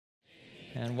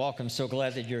And welcome. So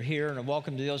glad that you're here. And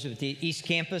welcome to those at the East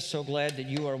Campus. So glad that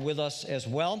you are with us as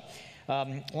well.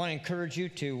 I want to encourage you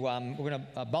to, we're going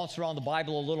to bounce around the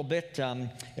Bible a little bit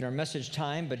in our message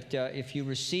time. But if you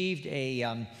received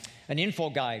an info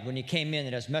guide when you came in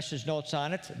that has message notes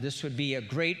on it, this would be a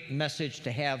great message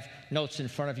to have notes in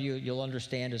front of you. You'll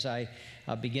understand as I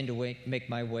begin to make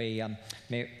my way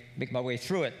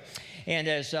through it. And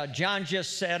as John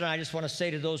just said, and I just want to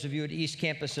say to those of you at East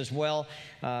Campus as well,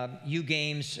 U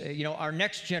Games, our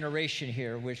next generation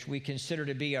here, which we consider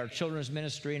to be our children's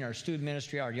ministry and our student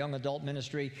ministry, our young adult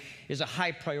ministry, is a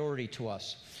high priority to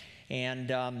us.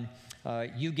 And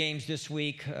U Games this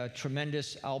week, a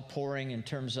tremendous outpouring in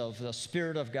terms of the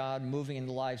Spirit of God moving in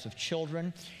the lives of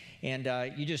children. And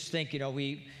you just think, it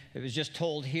was just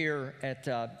told here at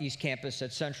East Campus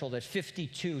at Central that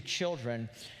 52 children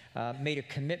made a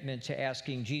commitment to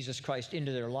asking Jesus Christ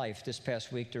into their life this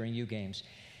past week during U Games.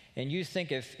 And you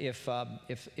think if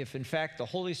in fact the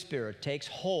Holy Spirit takes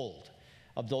hold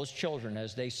of those children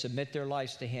as they submit their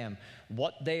lives to Him,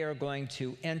 what they are going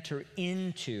to enter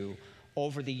into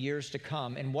over the years to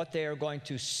come and what they are going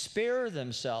to spare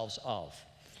themselves of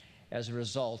as a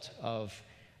result of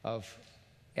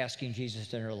asking Jesus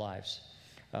into their lives.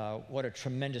 What a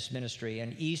tremendous ministry.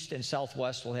 And East and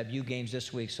Southwest will have U Games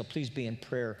this week, so please be in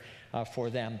prayer for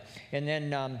them. And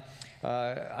then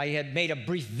I had made a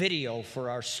brief video for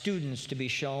our students to be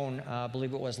shown, I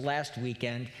believe it was last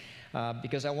weekend,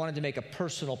 because I wanted to make a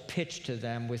personal pitch to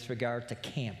them with regard to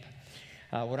camp.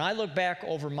 When I look back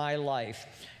over my life,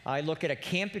 I look at a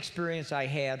camp experience I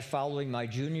had following my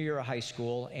junior year of high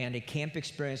school and a camp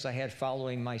experience I had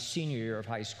following my senior year of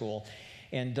high school.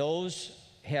 And those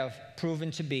have proven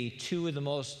to be two of the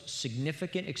most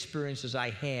significant experiences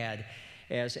I had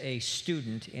as a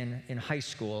student in high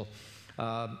school.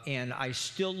 And I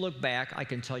still look back, I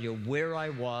can tell you where I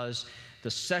was,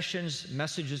 the sessions,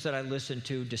 messages that I listened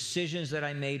to, decisions that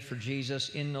I made for Jesus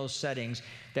in those settings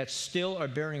that still are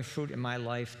bearing fruit in my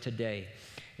life today.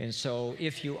 And so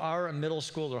if you are a middle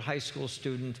school or high school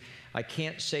student, I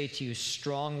can't say to you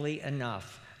strongly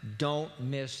enough, don't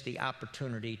miss the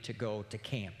opportunity to go to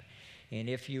camp. And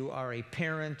if you are a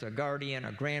parent, a guardian,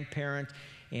 a grandparent,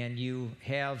 and you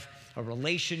have a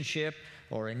relationship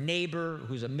or a neighbor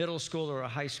who's a middle schooler or a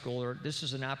high schooler, this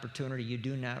is an opportunity you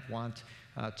do not want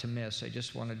to miss. I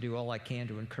just want to do all I can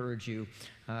to encourage you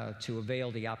to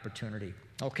avail the opportunity.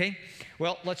 Okay?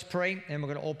 Well, let's pray, and we're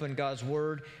going to open God's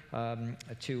Word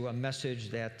to a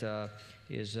message that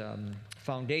is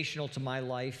foundational to my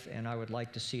life, and I would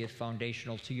like to see it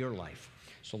foundational to your life.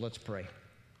 So let's pray.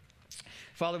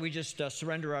 Father, we just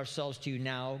surrender ourselves to you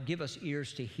now. Give us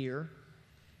ears to hear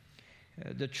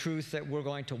the truth that we're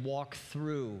going to walk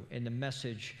through in the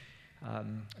message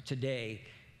today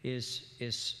is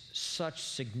such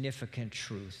significant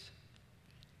truth,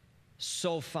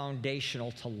 so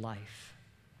foundational to life.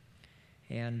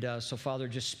 And so, Father,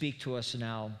 just speak to us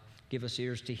now. Give us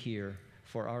ears to hear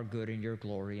for our good and your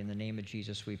glory. In the name of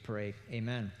Jesus we pray.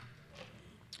 Amen.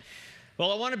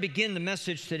 Well, I want to begin the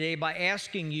message today by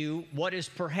asking you what is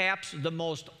perhaps the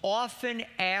most often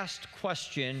asked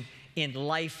question in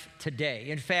life today.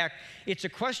 In fact, it's a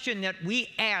question that we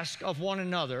ask of one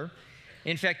another.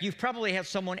 In fact, you've probably had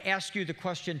someone ask you the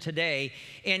question today,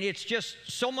 and it's just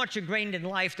so much ingrained in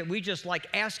life that we just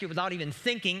ask it without even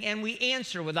thinking, and we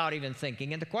answer without even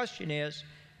thinking. And the question is,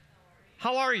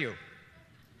 how are you?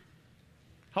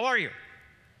 How are you?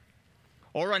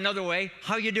 Or another way,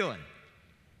 how you doing?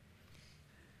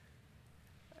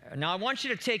 Now, I want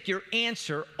you to take your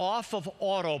answer off of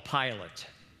autopilot.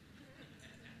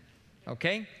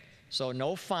 Okay? So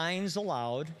no fines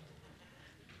allowed,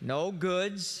 no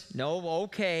goods, no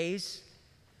okays.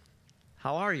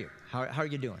 How are you? How are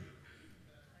you doing?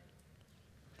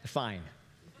 Fine.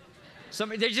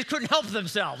 They just couldn't help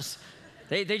themselves.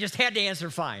 They just had to answer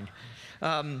fine.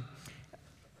 I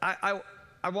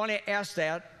want to ask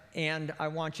that, and I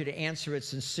want you to answer it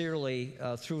sincerely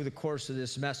through the course of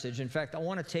this message. In fact, I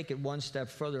want to take it one step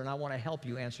further, and I want to help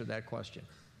you answer that question.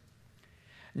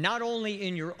 Not only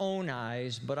in your own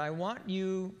eyes, but I want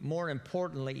you, more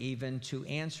importantly even, to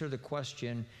answer the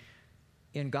question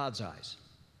in God's eyes.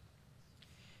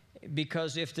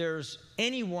 Because if there's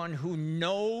anyone who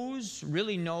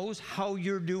really knows how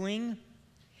you're doing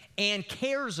and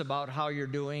cares about how you're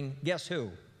doing, guess who?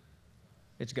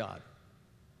 It's God.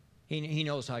 He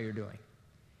knows how you're doing.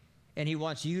 And He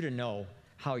wants you to know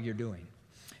how you're doing.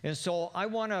 And so I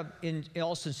want to, in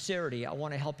all sincerity, I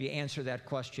want to help you answer that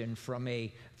question from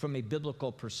a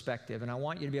biblical perspective. And I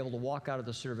want you to be able to walk out of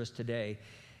the service today.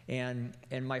 And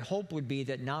my hope would be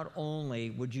that not only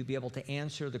would you be able to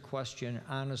answer the question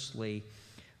honestly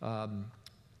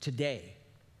today,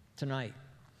 tonight.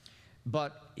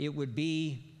 But it would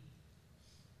be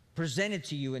presented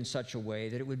to you in such a way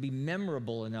that it would be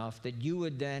memorable enough that you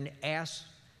would then ask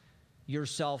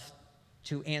yourself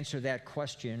to answer that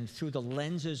question through the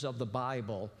lenses of the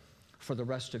Bible for the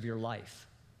rest of your life.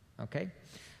 Okay?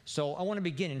 So I want to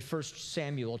begin in 1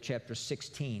 Samuel chapter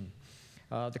 16.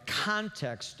 The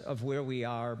context of where we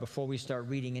are before we start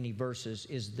reading any verses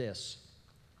is this.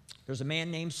 There's a man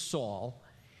named Saul.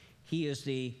 He is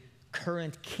the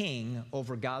current king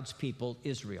over God's people,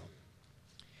 Israel.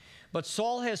 But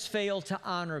Saul has failed to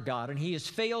honor God, and he has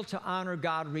failed to honor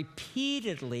God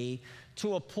repeatedly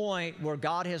to a point where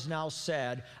God has now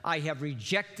said, I have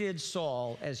rejected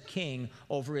Saul as king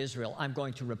over Israel. I'm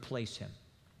going to replace him.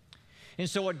 And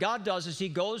so what God does is he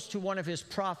goes to one of his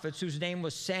prophets whose name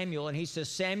was Samuel, and he says,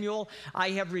 Samuel, I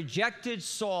have rejected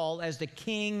Saul as the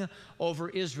king over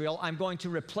Israel. I'm going to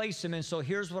replace him, and so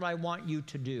here's what I want you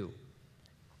to do.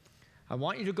 I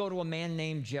want you to go to a man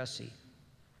named Jesse.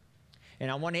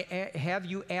 And I want to have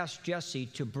you ask Jesse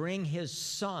to bring his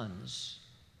sons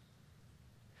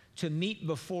to meet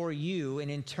before you and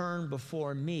in turn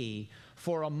before me.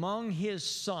 For among his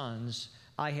sons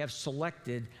I have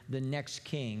selected the next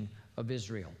king of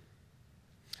Israel.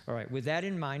 All right, with that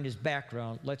in mind as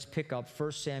background, let's pick up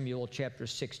 1 Samuel chapter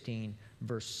 16,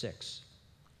 verse 6.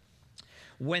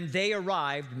 When they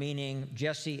arrived, meaning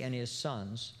Jesse and his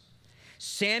sons,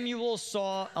 Samuel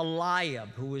saw Eliab,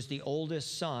 who was the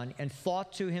oldest son, and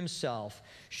thought to himself,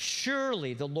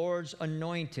 surely the Lord's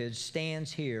anointed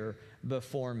stands here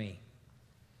before me.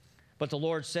 But the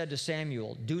Lord said to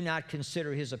Samuel, do not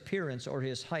consider his appearance or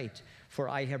his height, for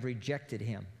I have rejected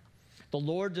him. The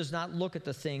Lord does not look at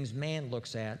the things man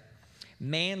looks at.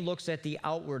 Man looks at the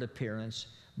outward appearance,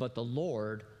 but the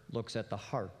Lord looks at the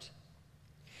heart.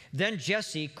 Then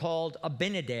Jesse called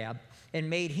Abinadab and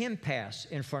made him pass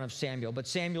in front of Samuel. But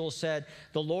Samuel said,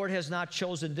 the Lord has not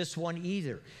chosen this one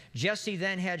either. Jesse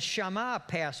then had Shammah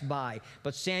pass by,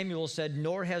 but Samuel said,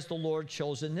 nor has the Lord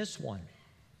chosen this one.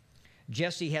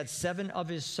 Jesse had 7 of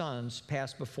his sons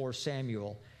pass before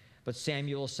Samuel, but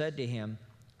Samuel said to him,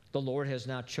 the Lord has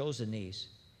not chosen these.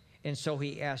 And so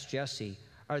he asked Jesse,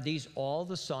 are these all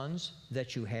the sons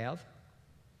that you have?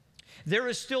 There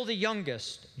is still the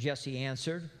youngest, Jesse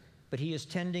answered, but he is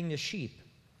tending the sheep.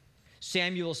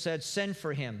 Samuel said, send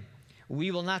for him.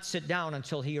 We will not sit down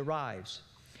until he arrives.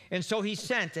 And so he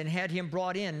sent and had him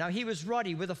brought in. Now he was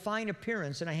ruddy with a fine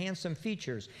appearance and a handsome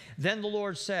features. Then the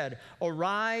Lord said,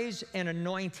 arise and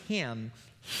anoint him.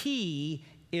 He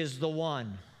is the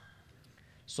one.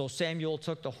 So Samuel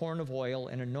took the horn of oil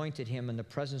and anointed him in the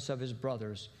presence of his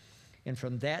brothers. And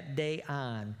from that day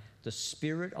on, the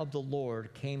Spirit of the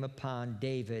Lord came upon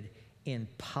David in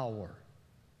power.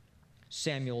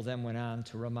 Samuel then went on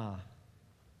to Ramah.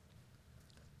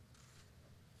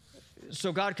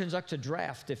 So God conducts a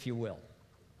draft, if you will.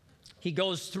 He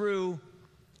goes through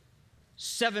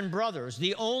 7 brothers,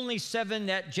 the only 7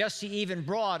 that Jesse even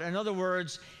brought. In other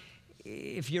words,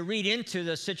 if you read into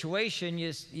the situation,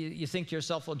 you think to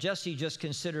yourself, well, Jesse just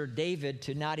considered David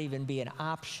to not even be an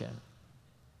option.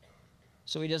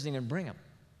 So he doesn't even bring him.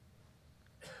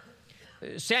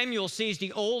 Samuel sees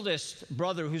the oldest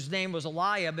brother, whose name was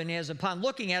Eliab, and upon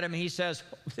looking at him, he says,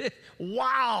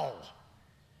 wow,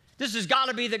 this has got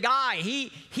to be the guy.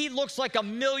 He looks like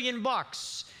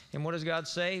 $1,000,000. And what does God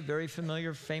say? Very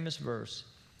familiar, famous verse.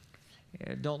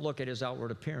 Don't look at his outward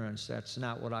appearance. That's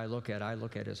not what I look at. I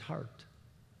look at his heart.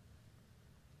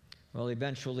 Well,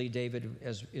 eventually David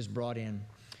is brought in,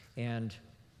 and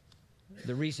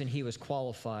the reason he was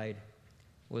qualified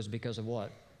was because of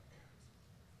what?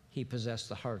 He possessed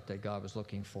the heart that God was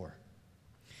looking for.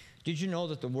 Did you know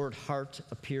that the word heart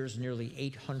appears nearly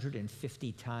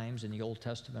 850 times in the Old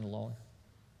Testament alone?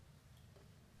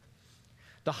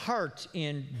 The heart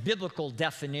in biblical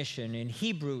definition, in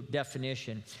Hebrew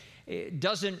definition, it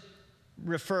doesn't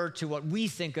refer to what we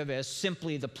think of as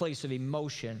simply the place of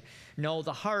emotion. No,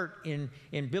 the heart in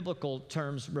biblical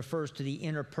terms refers to the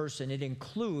inner person. It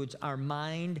includes our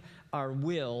mind, our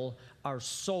will, our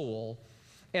soul,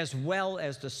 as well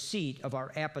as the seat of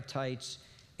our appetites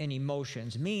and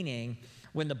emotions. Meaning,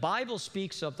 when the Bible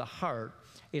speaks of the heart,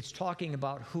 it's talking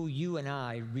about who you and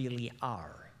I really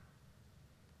are.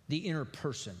 The inner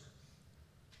person,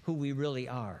 who we really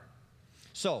are.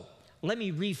 So, let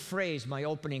me rephrase my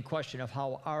opening question of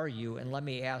how are you, and let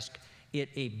me ask it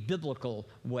a biblical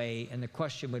way, and the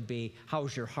question would be,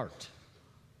 how's your heart?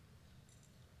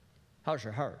 How's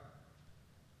your heart?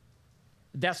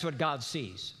 That's what God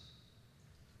sees.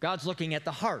 God's looking at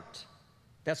the heart.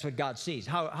 That's what God sees.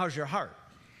 How's your heart?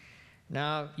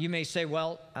 Now, you may say,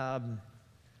 well, I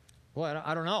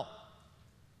don't know.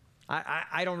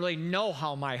 I don't really know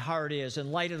how my heart is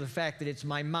in light of the fact that it's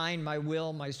my mind, my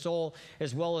will, my soul,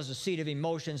 as well as the seat of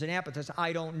emotions and appetites.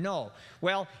 I don't know.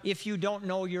 Well, if you don't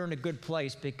know, you're in a good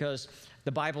place because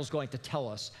the Bible's going to tell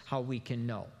us how we can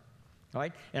know. All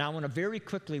right? And I want to very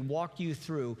quickly walk you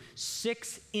through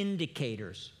 6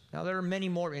 indicators. Now, there are many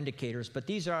more indicators, but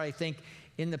these are, I think,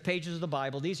 in the pages of the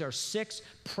Bible, these are 6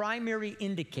 primary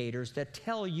indicators that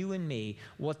tell you and me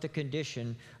what the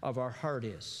condition of our heart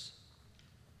is.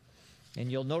 And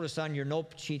you'll notice on your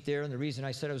note sheet there, and the reason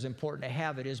I said it was important to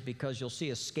have it is because you'll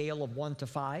see a scale of 1 to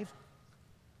 5.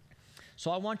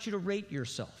 So I want you to rate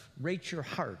yourself, rate your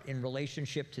heart in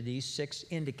relationship to these 6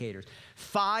 indicators.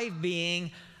 5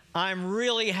 being, I'm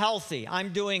really healthy,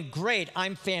 I'm doing great,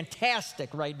 I'm fantastic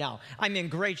right now, I'm in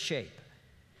great shape.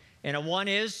 And a 1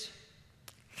 is,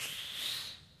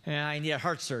 I need a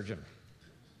heart surgeon.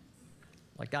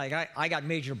 Like I got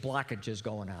major blockages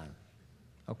going on.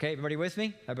 Okay, everybody with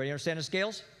me? Everybody understand the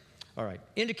scales? All right.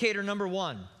 Indicator number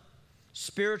 1,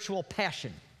 spiritual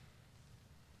passion.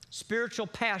 Spiritual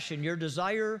passion, your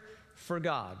desire for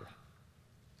God.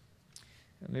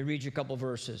 Let me read you a couple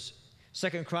verses.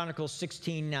 2 Chronicles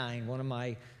 16:9, one of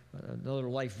my, another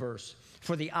life verse.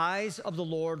 For the eyes of the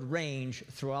Lord range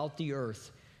throughout the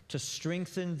earth to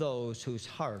strengthen those whose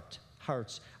hearts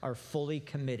are fully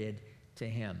committed to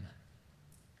Him.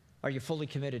 Are you fully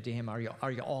committed to Him? Are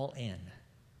you all in?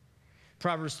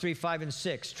 Proverbs 3, 5, and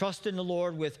 6. Trust in the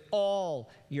Lord with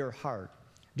all your heart.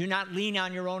 Do not lean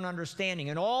on your own understanding.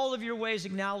 In all of your ways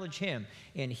acknowledge Him,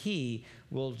 and He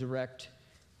will direct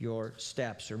your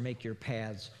steps or make your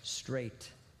paths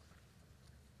straight.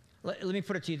 Let me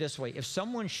put it to you this way. If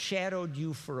someone shadowed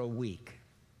you for a week,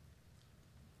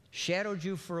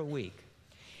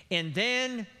 and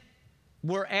then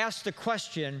were asked the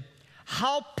question,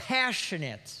 how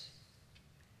passionate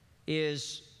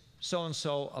is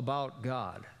so-and-so about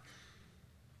God?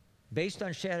 Based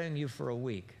on shadowing you for a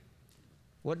week,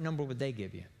 what number would they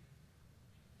give you?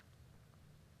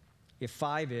 If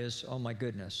 5 is, oh my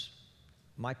goodness,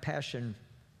 my passion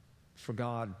for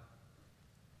God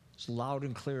is loud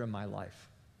and clear in my life.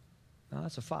 No,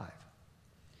 that's a 5.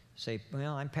 Say,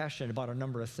 well, I'm passionate about a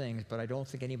number of things, but I don't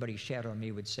think anybody shadowing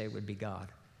me would say it would be God.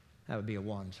 That would be a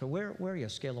 1. So where are you?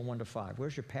 Scale of 1 to 5.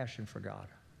 Where's your passion for God?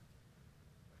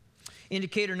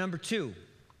 Indicator number 2,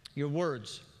 your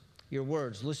words. Your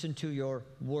words. Listen to your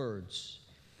words.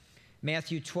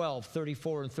 Matthew 12,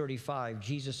 34 and 35,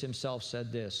 Jesus Himself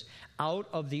said this, out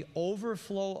of the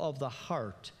overflow of the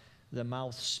heart, the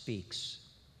mouth speaks.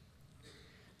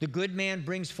 The good man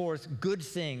brings forth good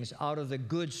things out of the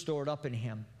good stored up in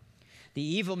him. The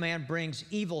evil man brings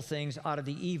evil things out of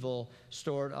the evil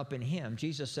stored up in him.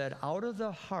 Jesus said, out of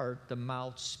the heart, the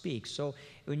mouth speaks. So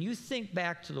when you think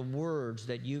back to the words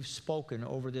that you've spoken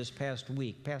over this past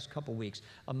week, past couple weeks,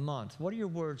 a month, what do your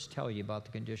words tell you about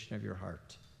the condition of your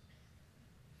heart?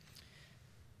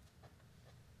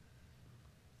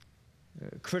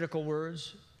 Critical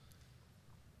words.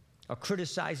 A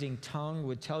criticizing tongue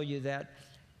would tell you that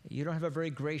you don't have a very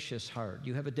gracious heart.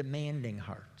 You have a demanding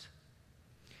heart.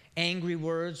 Angry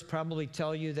words probably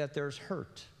tell you that there's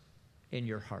hurt in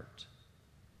your heart.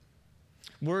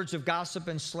 Words of gossip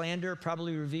and slander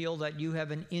probably reveal that you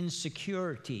have an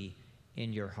insecurity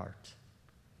in your heart.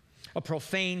 A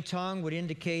profane tongue would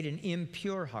indicate an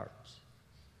impure heart.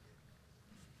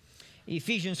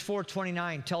 Ephesians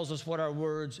 4:29 tells us what our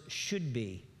words should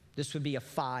be. This would be a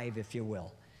 5, if you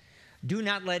will. Do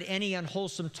not let any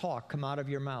unwholesome talk come out of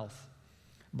your mouth,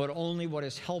 but only what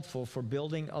is helpful for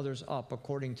building others up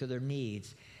according to their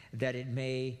needs, that it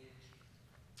may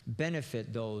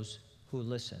benefit those who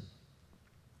listen.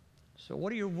 So what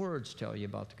do your words tell you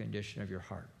about the condition of your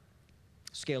heart?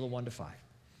 Scale of 1 to 5.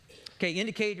 Okay,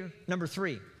 indicator number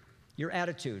 3, your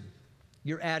attitude.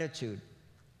 Your attitude.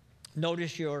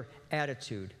 Notice your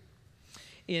attitude.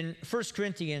 In 1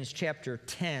 Corinthians chapter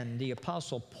 10, the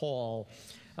Apostle Paul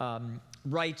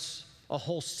writes a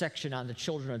whole section on the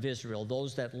children of Israel,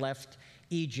 those that left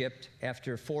Egypt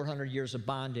after 400 years of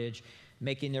bondage,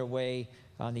 making their way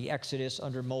on the Exodus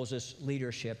under Moses'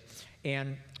 leadership.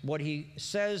 And what he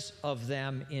says of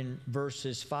them in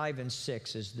verses 5 and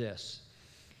 6 is this.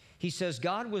 He says,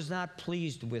 God was not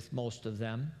pleased with most of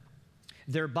them.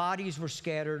 Their bodies were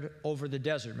scattered over the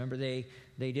desert. Remember, they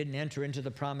didn't enter into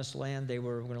the promised land.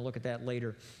 We're going to look at that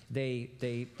later.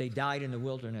 They died in the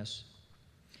wilderness.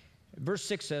 Verse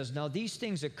 6 says, now these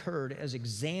things occurred as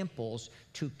examples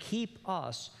to keep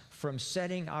us from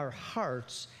setting our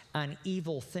hearts on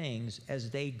evil things as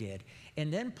they did.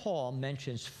 And then Paul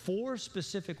mentions 4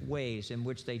 specific ways in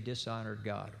which they dishonored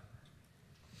God.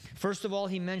 First of all,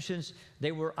 he mentions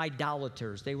they were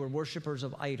idolaters. They were worshipers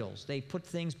of idols. They put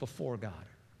things before God.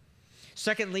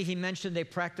 Secondly, he mentioned they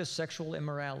practiced sexual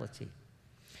immorality.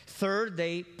 Third,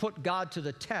 they put God to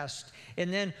the test.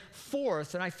 And then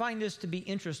fourth, and I find this to be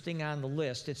interesting on the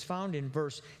list, it's found in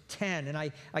verse 10. And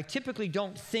I typically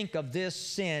don't think of this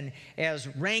sin as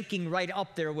ranking right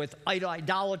up there with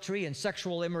idolatry and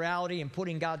sexual immorality and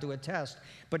putting God to a test.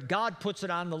 But God puts it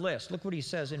on the list. Look what he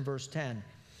says in verse 10.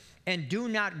 And do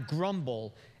not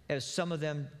grumble as some of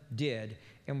them did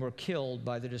and were killed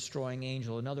by the destroying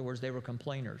angel. In other words, they were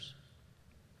complainers.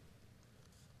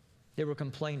 They were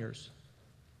complainers.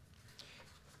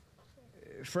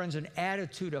 Friends, an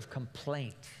attitude of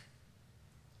complaint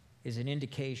is an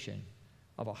indication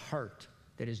of a heart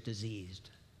that is diseased.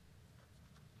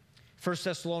 1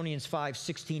 Thessalonians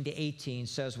 5:16-18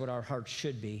 says what our hearts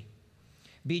should be.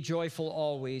 Be joyful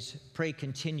always, pray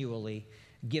continually,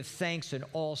 give thanks in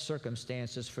all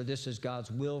circumstances, for this is God's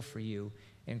will for you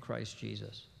in Christ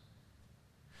Jesus.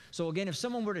 So again, if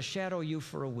someone were to shadow you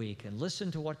for a week and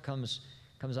listen to what comes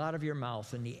out of your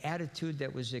mouth and the attitude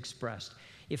that was expressed,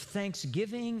 if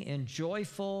thanksgiving and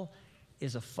joyful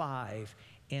is a 5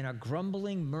 and a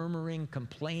grumbling, murmuring,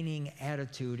 complaining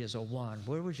attitude is a 1,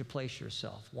 where would you place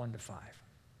yourself? 1 to 5.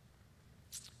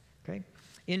 Okay?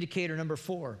 Indicator number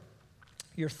 4,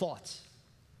 your thoughts.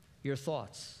 Your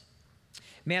thoughts.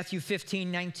 Matthew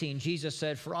 15:19, Jesus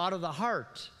said, for out of the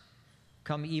heart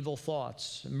come evil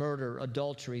thoughts, murder,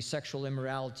 adultery, sexual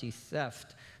immorality,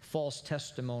 theft, false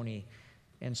testimony,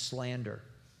 and slander.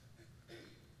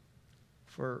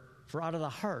 For out of the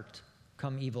heart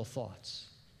come evil thoughts.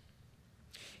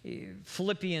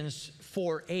 Philippians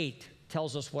 4:8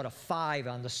 tells us what a 5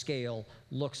 on the scale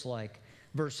looks like.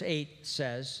 Verse 8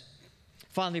 says,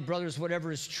 finally, brothers,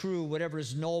 whatever is true, whatever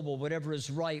is noble, whatever is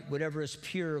right, whatever is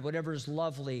pure, whatever is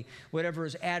lovely, whatever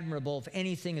is admirable, if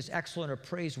anything is excellent or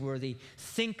praiseworthy,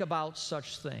 think about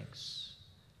such things.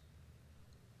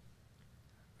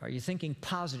 Are you thinking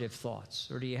positive thoughts,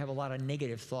 or do you have a lot of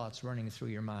negative thoughts running through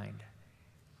your mind?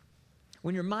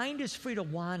 When your mind is free to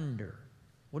wander,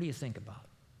 what do you think about?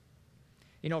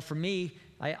 You know, for me,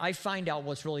 I find out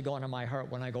what's really going on in my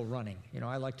heart when I go running. You know,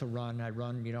 I like to run. I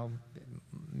run,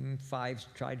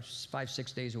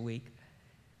 5-6 days a week.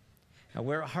 I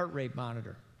wear a heart rate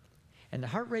monitor. And the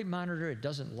heart rate monitor, it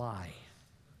doesn't lie.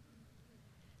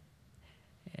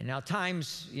 And now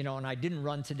times, and I didn't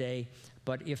run today,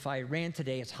 but if I ran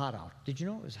today, it's hot out. Did you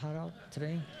know it was hot out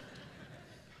today?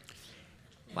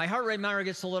 My heart rate monitor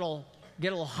get a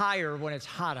little higher when it's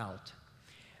hot out.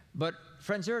 But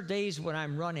friends, there are days when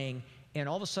I'm running and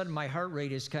all of a sudden my heart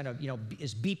rate is kind of,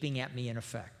 is beeping at me in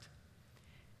effect.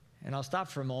 And I'll stop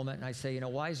for a moment and I say,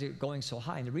 why is it going so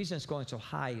high? And the reason it's going so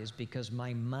high is because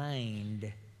my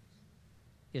mind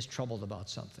is troubled about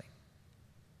something.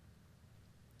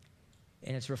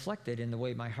 And it's reflected in the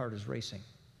way my heart is racing.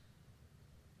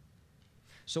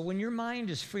 So when your mind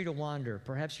is free to wander,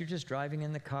 perhaps you're just driving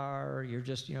in the car, or you're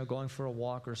just, going for a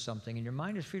walk or something, and your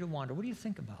mind is free to wander, what do you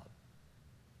think about?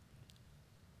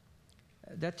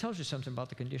 That tells you something about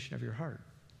the condition of your heart.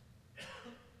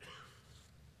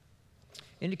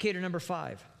 Indicator number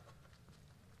 5,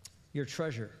 your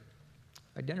treasure.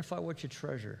 Identify what you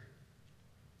treasure.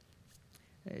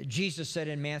 Jesus said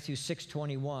in Matthew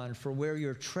 6:21, for where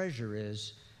your treasure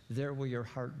is, there will your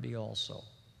heart be also.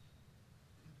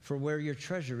 For where your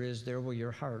treasure is, there will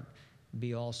your heart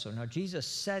be also. Now, Jesus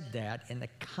said that in the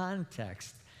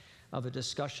context of a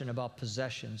discussion about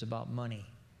possessions, about money.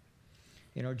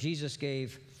 Jesus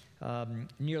gave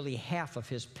nearly half of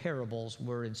his parables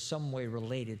were in some way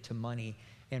related to money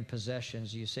and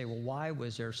possessions. You say, well, why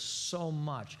was there so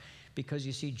much? Because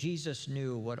you see, Jesus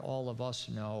knew what all of us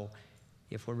know,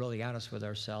 if we're really honest with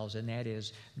ourselves, and that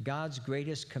is God's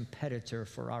greatest competitor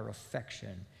for our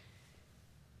affection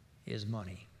is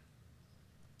money,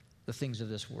 the things of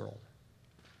this world.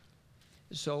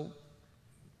 So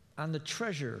on the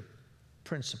treasure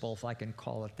principle, if I can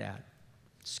call it that,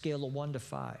 scale of 1 to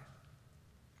 5,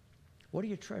 what do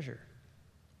you treasure?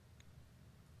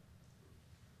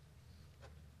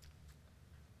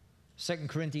 Second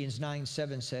Corinthians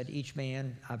 9:7 said, each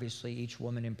man, obviously each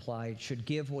woman implied, should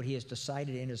give what he has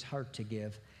decided in his heart to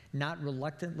give, not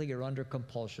reluctantly or under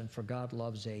compulsion, for God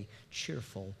loves a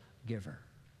cheerful giver.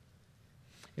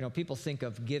 People think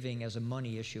of giving as a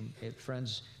money issue.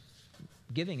 Friends,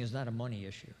 giving is not a money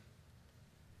issue.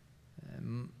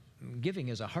 Giving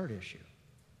is a heart issue.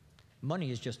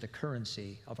 Money is just a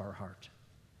currency of our heart.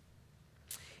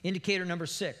 Indicator number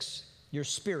 6, your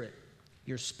spirit.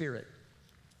 Your spirit.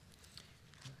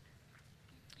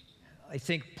 I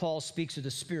think Paul speaks of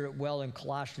the Spirit well in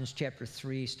Colossians chapter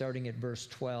 3, starting at verse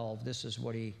 12. This is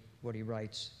what he what he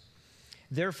writes.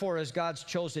 Therefore, as God's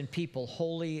chosen people,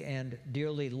 holy and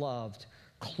dearly loved,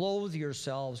 clothe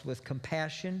yourselves with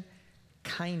compassion,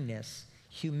 kindness,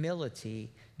 humility,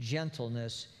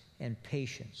 gentleness, and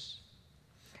patience.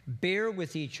 Bear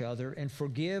with each other and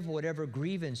forgive whatever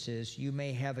grievances you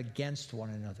may have against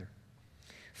one another.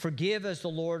 Forgive as the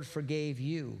Lord forgave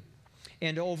you.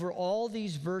 And over all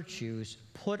these virtues,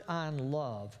 put on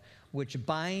love, which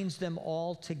binds them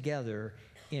all together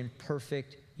in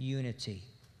perfect unity.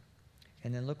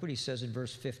 And then look what he says in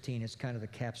verse 15. It's kind of the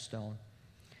capstone.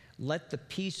 Let the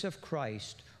peace of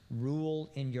Christ rule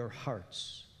in your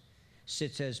hearts,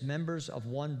 since as members of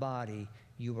one body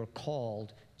you were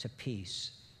called to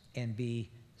peace, and be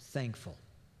thankful.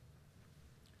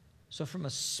 So from a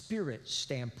spirit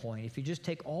standpoint, if you just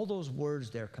take all those words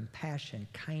there, compassion,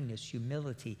 kindness,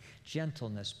 humility,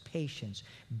 gentleness, patience,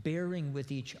 bearing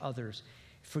with each other,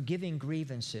 forgiving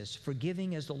grievances,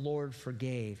 forgiving as the Lord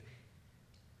forgave,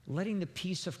 letting the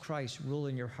peace of Christ rule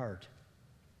in your heart.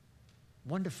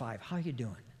 1 to 5, how you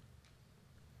doing?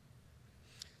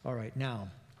 All right, now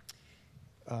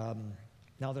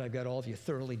that I've got all of you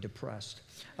thoroughly depressed,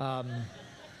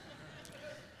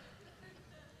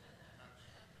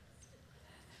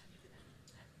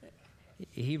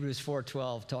 Hebrews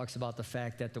 4:12 talks about the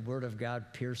fact that the Word of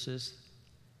God pierces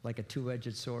like a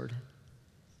two-edged sword.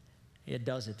 It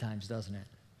does at times, doesn't it?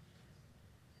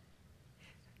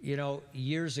 You know,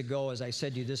 years ago, as I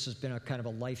said to you, this has been a kind of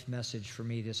a life message for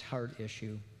me, this heart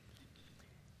issue.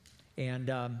 And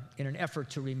in an effort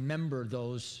to remember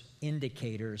those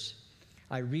indicators,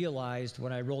 I realized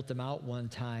when I wrote them out one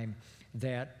time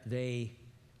that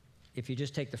if you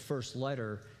just take the first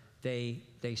letter, they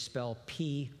spell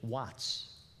P. Watts,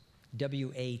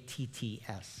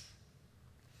 W-A-T-T-S.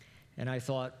 And I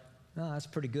thought, oh, that's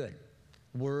pretty good.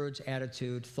 Words,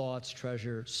 attitude, thoughts,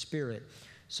 treasure, spirit.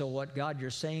 So what, God, you're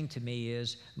saying to me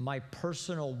is my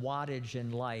personal wattage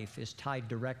in life is tied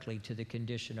directly to the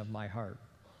condition of my heart.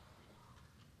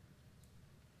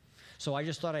 So I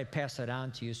just thought I'd pass that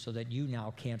on to you so that you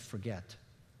now can't forget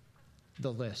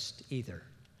the list either.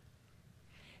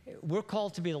 We're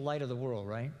called to be the light of the world,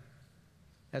 right?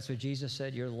 That's what Jesus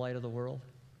said, you're the light of the world.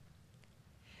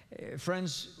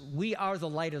 Friends, we are the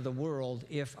light of the world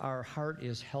if our heart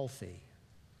is healthy.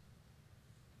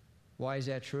 Why is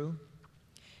that true?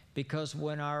 Because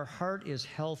when our heart is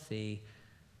healthy,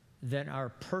 then our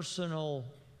personal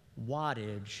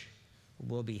wattage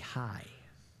will be high.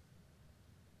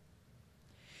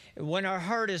 When our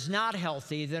heart is not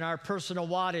healthy, then our personal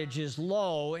wattage is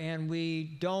low and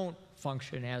we don't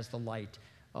function as the light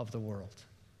of the world.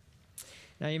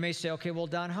 Now you may say, okay, well,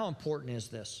 Don, how important is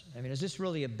this? I mean, is this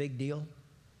really a big deal?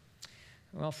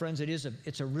 Well, friends,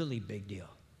 it's a really big deal.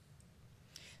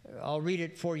 I'll read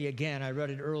it for you again. I read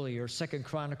it earlier, 2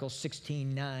 Chronicles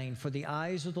 16:9. For the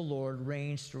eyes of the Lord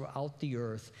range throughout the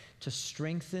earth to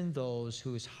strengthen those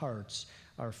whose hearts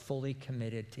are fully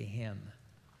committed to Him.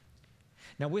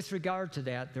 Now, with regard to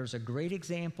that, there's a great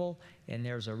example and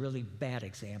there's a really bad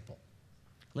example.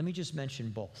 Let me just mention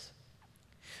both.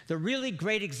 The really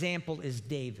great example is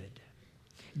David.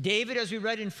 David, as we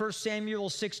read in 1 Samuel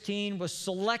 16, was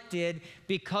selected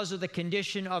because of the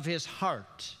condition of his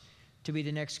heart to be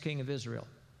the next king of Israel.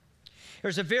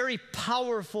 There's a very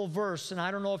powerful verse, and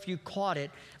I don't know if you caught it,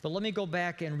 but let me go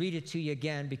back and read it to you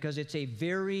again because it's a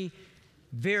very,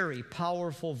 very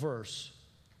powerful verse.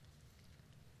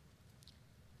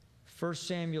 1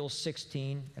 Samuel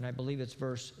 16, and I believe it's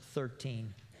verse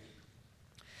 13.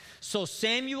 So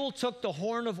Samuel took the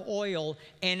horn of oil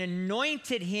and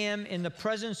anointed him in the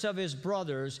presence of his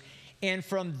brothers, and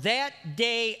from that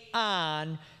day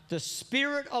on, the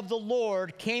Spirit of the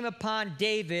Lord came upon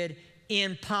David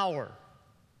in power.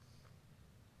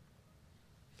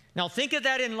 Now think of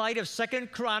that in light of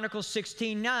 2 Chronicles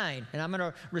 16:9, and I'm going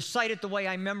to recite it the way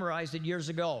I memorized it years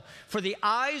ago. For the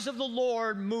eyes of the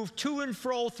Lord move to and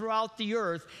fro throughout the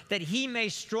earth, that He may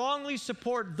strongly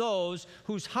support those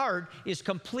whose heart is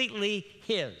completely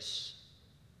His.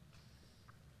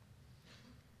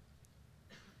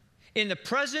 In the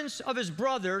presence of his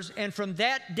brothers, and from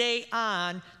that day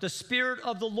on, the Spirit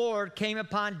of the Lord came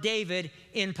upon David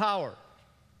in power.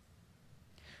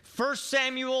 1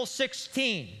 Samuel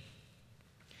 16.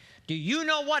 Do you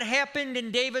know what happened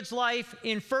in David's life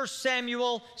in 1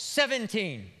 Samuel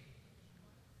 17?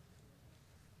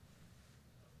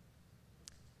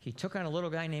 He took on a little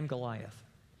guy named Goliath.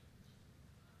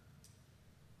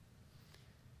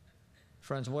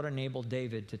 Friends, what enabled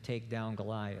David to take down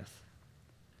Goliath?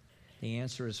 The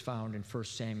answer is found in 1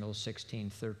 Samuel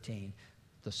 16:13.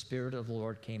 The Spirit of the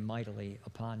Lord came mightily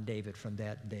upon David from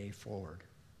that day forward.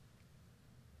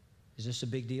 Is this a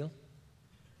big deal?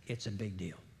 it's a big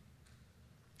deal.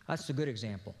 That's a good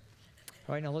example.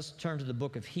 All right, now let's turn to the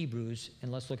book of Hebrews,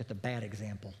 and let's look at the bad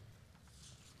example.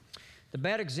 The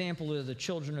bad example is the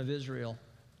children of Israel.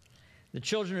 The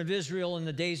children of Israel in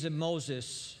the days of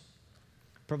Moses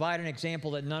provide an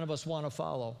example that none of us want to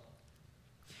follow.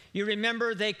 You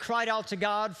remember they cried out to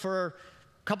God for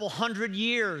a couple hundred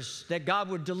years that God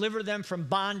would deliver them from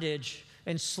bondage,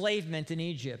 enslavement in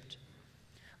Egypt.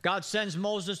 God sends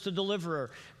Moses the deliverer.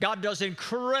 God does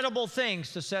incredible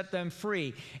things to set them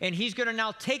free. And he's going to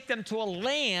now take them to a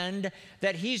land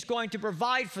that he's going to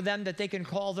provide for them that they can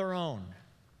call their own.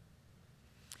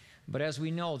 But as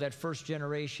we know, that first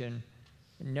generation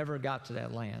never got to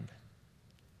that land.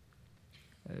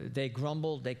 They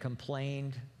grumbled, they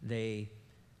complained, they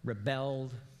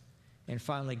rebelled, and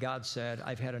finally God said,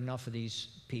 I've had enough of these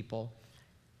people.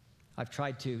 I've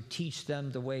tried to teach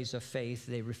them the ways of faith.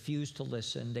 They refuse to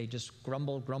listen. They just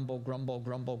grumble, grumble, grumble,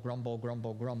 grumble, grumble,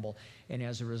 grumble, grumble. And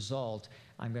as a result,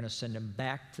 I'm going to send them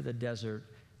back to the desert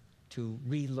to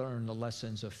relearn the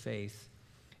lessons of faith.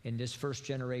 And this first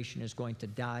generation is going to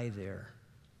die there.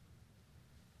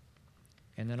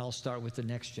 And then I'll start with the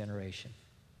next generation.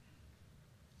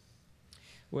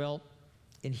 Well,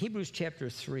 in Hebrews chapter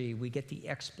 3, we get the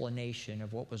explanation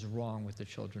of what was wrong with the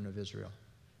children of Israel.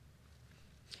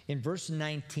 In verse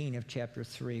 19 of chapter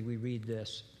 3, we read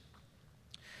this.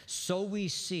 So we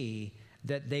see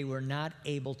that they were not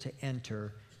able to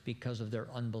enter because of their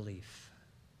unbelief.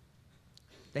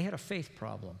 They had a faith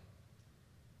problem.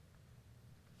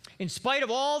 In spite of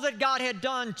all that God had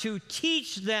done to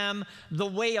teach them the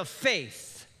way of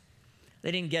faith,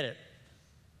 they didn't get it.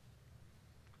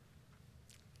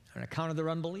 On account of their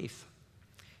unbelief.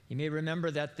 You may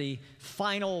remember that the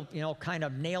final, kind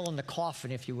of nail in the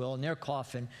coffin, if you will, in their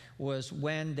coffin, was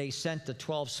when they sent the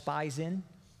 12 spies in.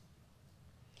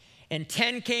 And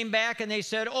 10 came back and they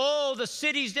said, oh, the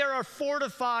cities there are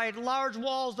fortified, large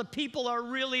walls, the people are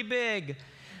really big.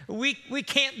 We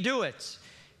can't do it.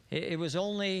 It was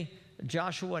only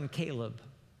Joshua and Caleb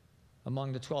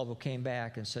among the 12 who came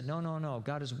back and said, no,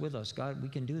 God is with us. God, we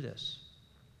can do this.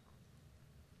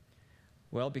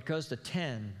 Well, because the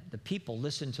people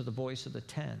listened to the voice of the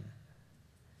 10.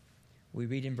 We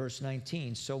read in verse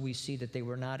 19, so we see that they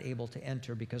were not able to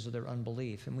enter because of their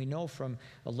unbelief. And we know from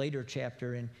a later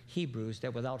chapter in Hebrews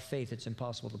that without faith it's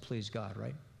impossible to please God,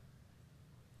 right?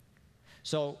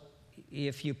 So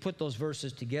if you put those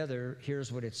verses together,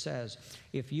 here's what it says.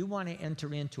 If you want to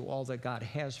enter into all that God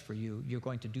has for you, you're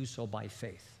going to do so by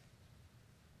faith.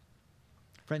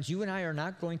 Friends, you and I are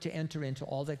not going to enter into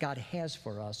all that God has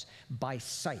for us by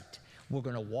sight. We're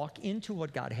going to walk into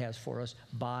what God has for us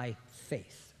by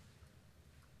faith.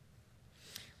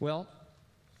 Well,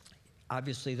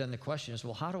 obviously then the question is,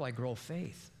 well, how do I grow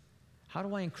faith? How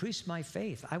do I increase my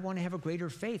faith? I want to have a greater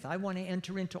faith. I want to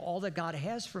enter into all that God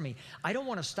has for me. I don't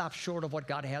want to stop short of what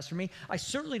God has for me. I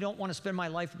certainly don't want to spend my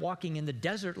life walking in the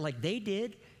desert like they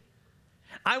did.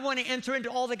 I want to enter into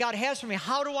all that God has for me.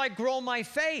 How do I grow my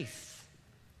faith?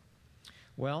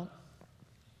 Well,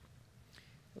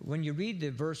 when you read the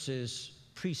verses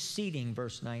preceding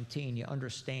verse 19, you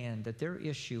understand that their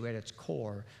issue at its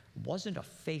core wasn't a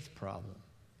faith problem.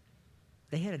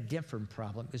 They had a different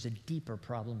problem. It was a deeper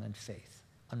problem than faith,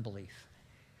 unbelief.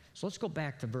 So let's go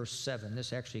back to verse 7.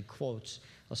 This actually quotes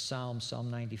a Psalm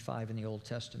 95 in the Old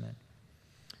Testament.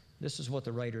 This is what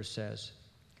the writer says.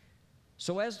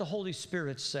 So as the Holy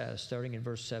Spirit says, starting in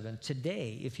verse 7,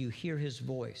 today, if you hear his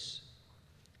voice,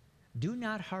 do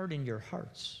not harden your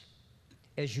hearts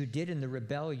as you did in the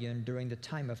rebellion during the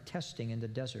time of testing in the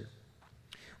desert,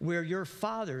 where your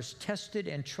fathers tested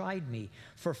and tried me.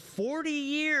 For 40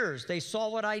 years they saw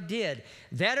what I did.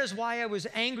 That is why I was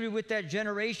angry with that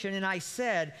generation, and I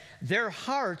said, their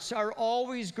hearts are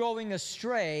always going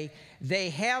astray. They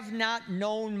have not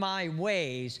known my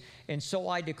ways. And so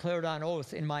I declared on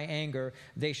oath in my anger,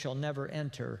 they shall never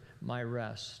enter my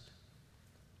rest.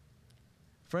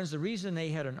 Friends, the reason they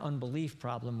had an unbelief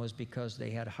problem was because they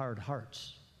had hard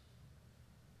hearts.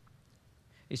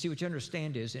 You see, what you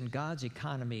understand is, in God's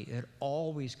economy, it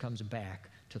always comes back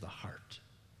to the heart.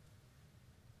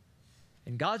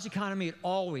 In God's economy, it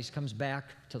always comes back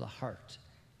to the heart.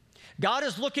 God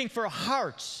is looking for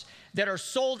hearts that are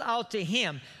sold out to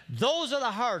him. Those are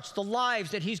the hearts, the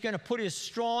lives that he's going to put his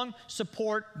strong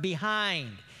support behind.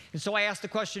 And so I ask the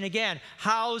question again,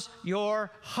 how's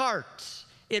your heart?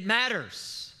 It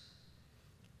matters.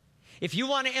 If you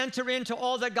want to enter into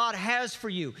all that God has for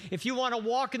you, if you want to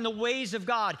walk in the ways of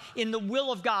God, in the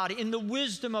will of God, in the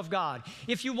wisdom of God,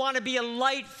 if you want to be a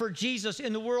light for Jesus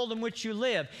in the world in which you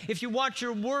live, if you want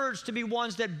your words to be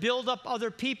ones that build up other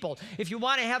people, if you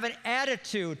want to have an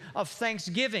attitude of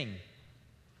thanksgiving,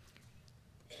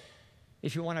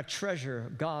 if you want to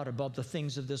treasure God above the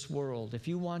things of this world, if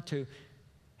you want to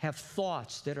have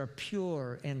thoughts that are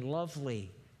pure and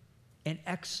lovely and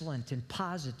excellent and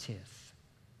positive,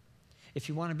 if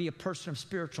you want to be a person of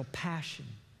spiritual passion,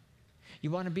 you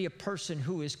want to be a person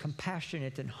who is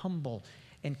compassionate and humble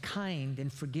and kind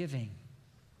and forgiving,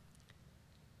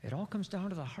 it all comes down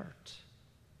to the heart.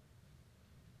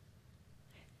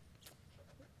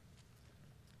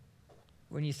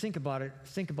 When you think about it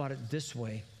this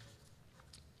way.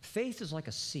 Faith is like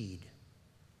a seed.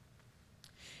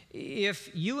 If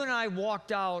you and I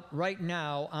walked out right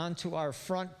now onto our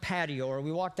front patio, or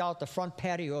we walked out the front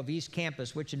patio of East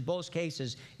Campus, which in both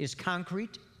cases is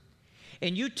concrete,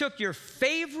 and you took your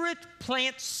favorite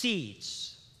plant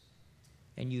seeds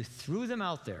and you threw them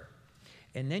out there,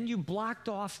 and then you blocked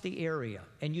off the area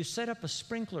and you set up a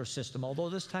sprinkler system, although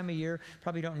this time of year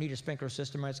probably don't need a sprinkler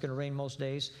system, right? It's going to rain most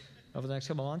days over the next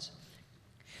couple of months.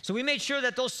 So we made sure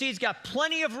that those seeds got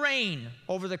plenty of rain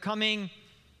over the coming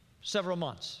several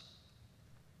months.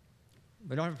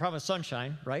 We don't have a problem with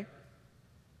sunshine, right?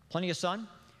 Plenty of sun.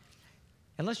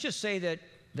 And let's just say that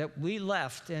we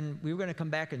left and we were going to come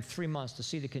back in 3 months to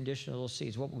see the condition of those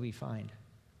seeds. What would we find?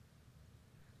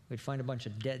 We'd find a bunch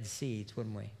of dead seeds,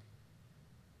 wouldn't we?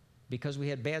 Because we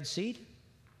had bad seed?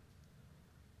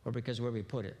 Or because where we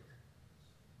put it?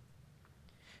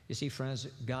 You see, friends,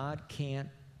 God can't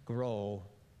grow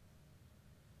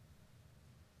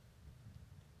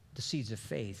the seeds of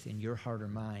faith in your heart or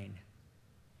mine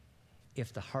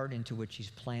if the heart into which He's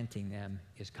planting them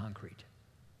is concrete.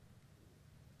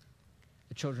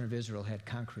 The children of Israel had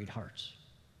concrete hearts.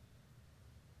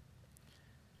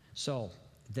 So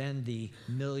then the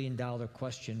million-dollar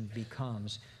question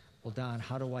becomes, well, Don,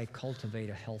 how do I cultivate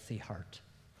a healthy heart?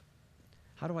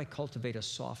 How do I cultivate a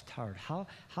soft heart?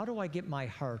 How do I get my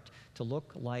heart to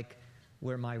look like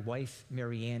where my wife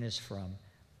Marianne is from,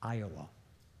 Iowa?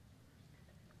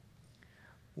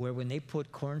 Where when they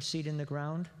put corn seed in the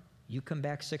ground, you come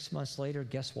back 6 months later,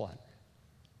 guess what?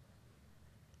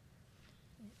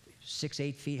 6,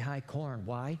 8 feet high corn.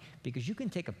 Why? Because you can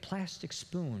take a plastic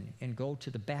spoon and go to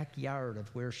the backyard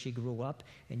of where she grew up,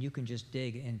 and you can just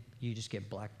dig and you just get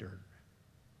black dirt.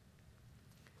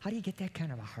 How do you get that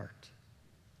kind of a heart?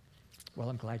 Well,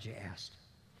 I'm glad you asked.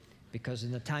 Because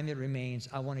in the time that remains,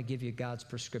 I want to give you God's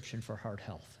prescription for heart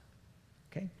health.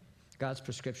 Okay? God's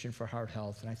prescription for heart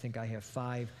health. And I think I have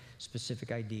 5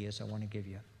 specific ideas I want to give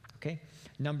you. Okay?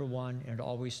 Number 1, and it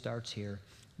always starts here,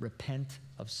 repent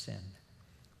of sin.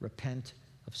 Repent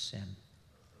of sin.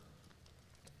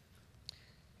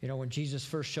 You know, when Jesus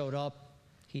first showed up,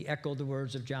 He echoed the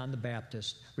words of John the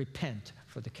Baptist, repent,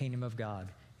 for the kingdom of God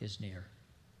is near.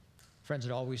 Friends,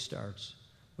 it always starts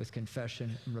with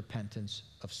confession and repentance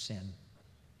of sin.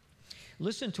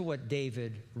 Listen to what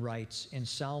David writes in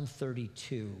Psalm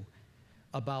 32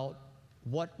 about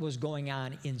what was going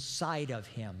on inside of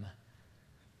him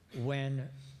when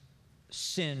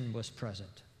sin was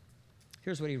present.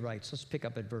 Here's what he writes. Let's pick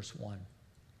up at verse 1.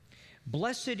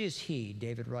 Blessed is he,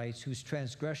 David writes, whose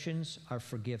transgressions are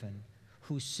forgiven,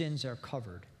 whose sins are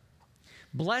covered.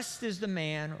 Blessed is the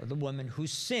man or the woman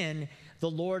whose sin the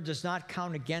Lord does not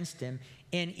count against him,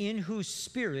 and in whose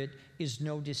spirit is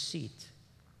no deceit.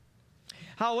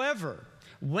 However,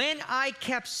 when I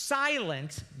kept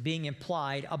silent, being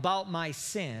implied, about my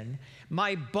sin,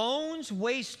 my bones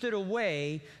wasted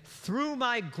away through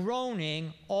my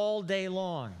groaning all day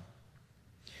long.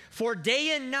 For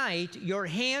day and night your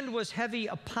hand was heavy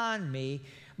upon me,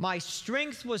 my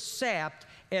strength was sapped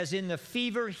as in the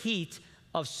fever heat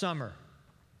of summer.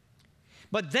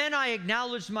 But then I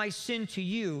acknowledged my sin to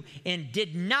you and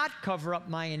did not cover up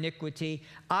my iniquity.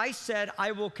 I said,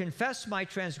 I will confess my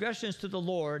transgressions to the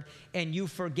Lord, and you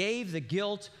forgave the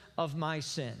guilt of my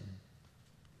sin.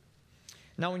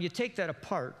 Now, when you take that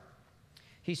apart,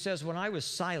 he says, when I was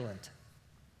silent,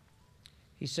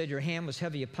 he said, your hand was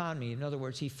heavy upon me. In other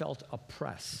words, he felt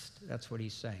oppressed. That's what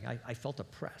he's saying. I felt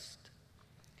oppressed.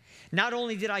 Not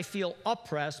only did I feel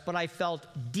oppressed, but I felt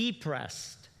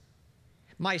depressed.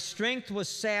 My strength was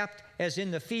sapped as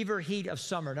in the fever heat of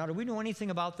summer. Now, do we know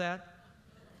anything about that?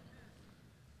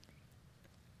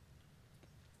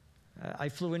 I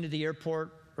flew into the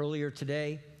airport earlier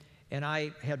today, and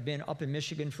I had been up in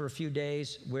Michigan for a few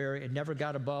days where it never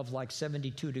got above like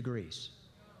 72 degrees.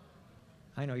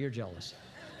 I know, you're jealous.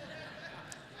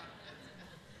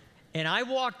 And I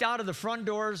walked out of the front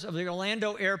doors of the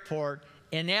Orlando airport,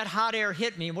 and that hot air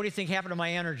hit me. What do you think happened to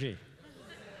my energy?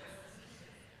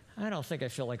 I don't think I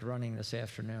feel like running this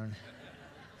afternoon.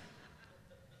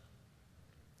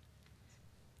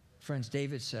 Friends,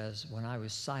 David says, when I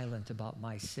was silent about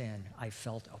my sin, I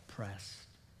felt oppressed.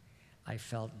 I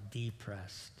felt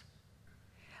depressed.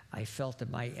 I felt that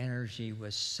my energy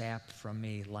was sapped from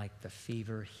me like the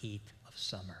fever heat of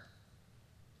summer.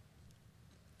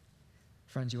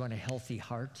 Friends, you want a healthy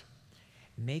heart?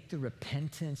 Make the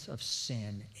repentance of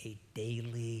sin a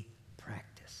daily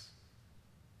practice.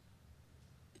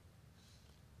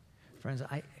 Friends,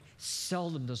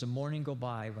 seldom does a morning go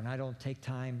by when I don't take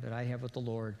time that I have with the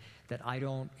Lord, that I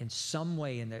don't, in some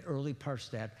way in the early parts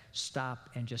of that, stop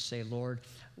and just say, Lord,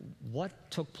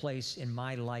 what took place in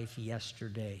my life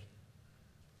yesterday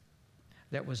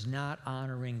that was not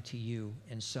honoring to you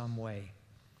in some way?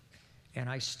 And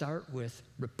I start with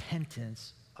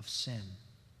repentance of sin.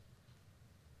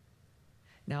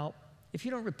 Now, if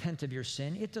you don't repent of your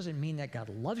sin, it doesn't mean that God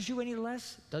loves you any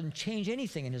less. It doesn't change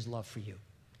anything in his love for you.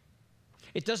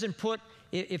 It doesn't put,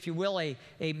 if you will, a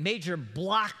major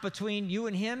block between you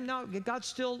and him. No, God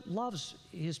still loves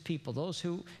his people. Those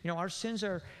who, our sins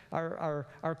are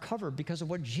covered because of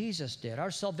what Jesus did.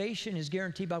 Our salvation is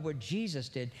guaranteed by what Jesus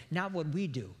did, not what we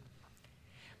do.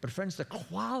 But friends, the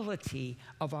quality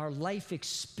of our life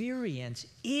experience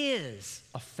is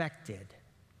affected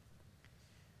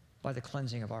by the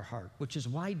cleansing of our heart, which is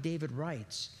why David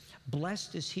writes,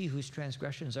 blessed is he whose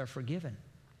transgressions are forgiven.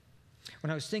 When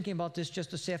I was thinking about this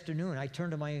just this afternoon, I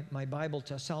turned to my Bible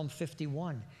to Psalm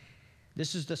 51.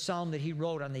 This is the psalm that he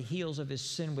wrote on the heels of his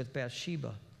sin with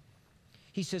Bathsheba.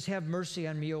 He says, have mercy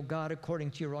on me, O God,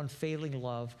 according to your unfailing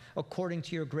love, according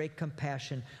to your great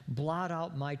compassion. Blot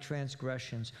out my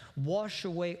transgressions. Wash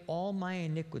away all my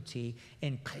iniquity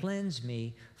and cleanse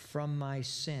me from my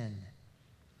sin.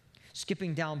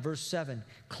 Skipping down, verse 7,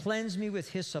 cleanse me with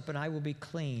hyssop and I will be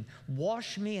clean.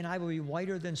 Wash me and I will be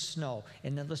whiter than snow.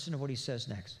 And then listen to what he says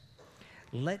next.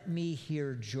 Let me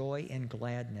hear joy and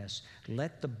gladness.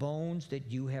 Let the bones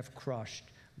that you have crushed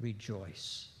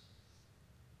rejoice.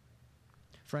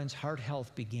 Friends, heart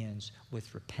health begins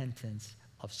with repentance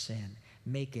of sin.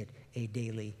 Make it a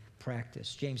daily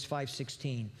practice. James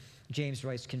 5:16, James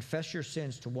writes, confess your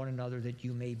sins to one another that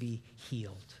you may be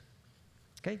healed.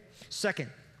 Okay? Second,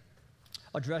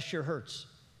 address your hurts.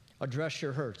 Address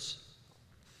your hurts.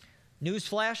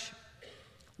 Newsflash,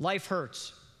 life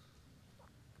hurts.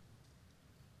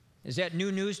 Is that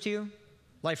new news to you?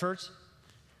 Life hurts?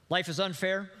 Life is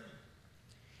unfair?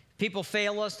 People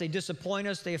fail us, they disappoint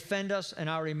us, they offend us, and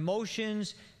our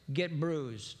emotions get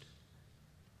bruised.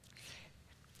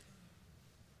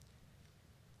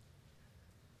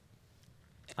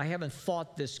 I haven't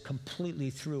thought this completely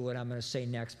through what I'm going to say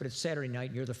next, but it's Saturday night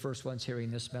and you're the first ones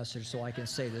hearing this message, so I can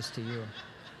say this to you.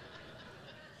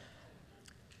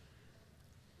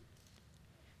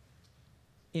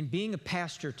 In being a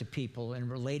pastor to people and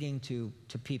relating to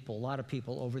people, a lot of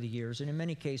people over the years, and in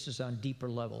many cases on deeper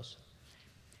levels,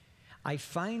 I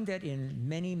find that in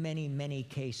many, many, many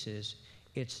cases,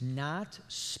 it's not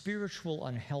spiritual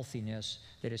unhealthiness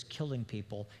that is killing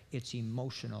people, it's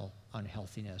emotional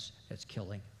unhealthiness that's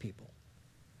killing people.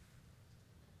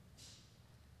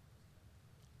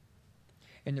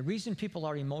 And the reason people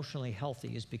are emotionally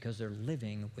healthy is because they're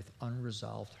living with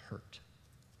unresolved hurt.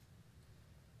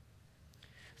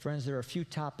 Friends, there are a few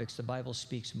topics the Bible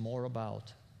speaks more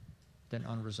about than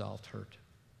unresolved hurt.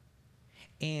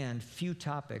 And few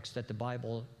topics that the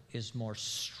Bible is more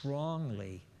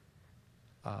strongly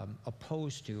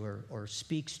opposed to or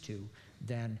speaks to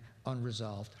than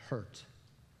unresolved hurt.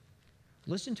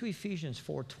 Listen to Ephesians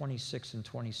 4:26 and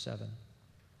 27.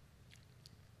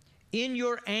 In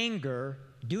your anger,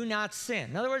 do not sin.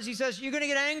 In other words, he says you're going to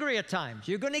get angry at times.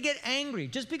 You're going to get angry.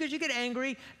 Just because you get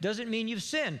angry doesn't mean you've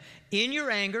sinned. In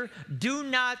your anger, do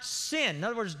not sin. In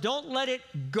other words, don't let it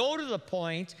go to the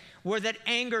point where that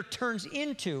anger turns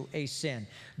into a sin.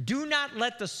 Do not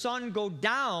let the sun go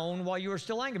down while you are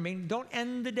still angry. I mean, don't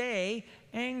end the day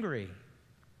angry.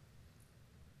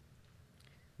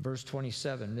 Verse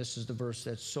 27, this is the verse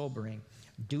that's sobering.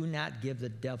 Do not give the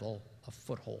devil a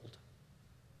foothold.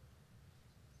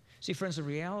 See, friends, the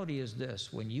reality is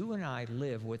this. When you and I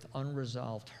live with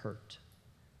unresolved hurt,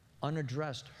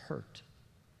 unaddressed hurt,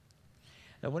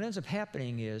 now what ends up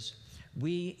happening is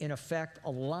we, in effect,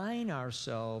 align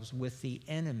ourselves with the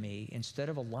enemy instead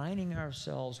of aligning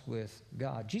ourselves with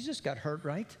God. Jesus got hurt,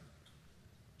 right?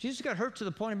 Jesus got hurt to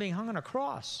the point of being hung on a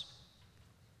cross.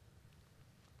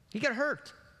 He got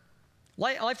hurt.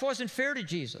 Life wasn't fair to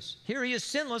Jesus. Here he is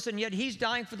sinless, and yet he's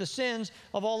dying for the sins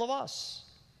of all of us.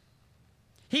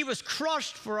 He was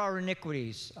crushed for our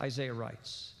iniquities, Isaiah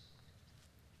writes.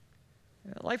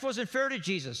 Life wasn't fair to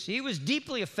Jesus. He was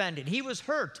deeply offended. He was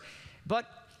hurt. But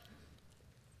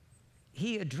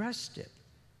he addressed it,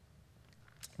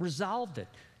 resolved it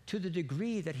to the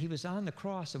degree that he was on the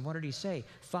cross. And what did he say?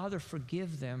 Father,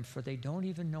 forgive them, for they don't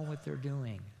even know what they're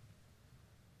doing.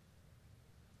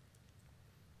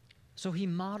 So he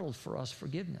modeled for us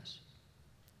forgiveness.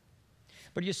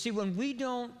 But you see, when we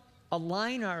don't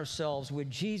align ourselves with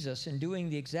Jesus in doing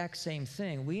the exact same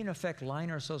thing, we in effect line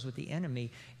ourselves with the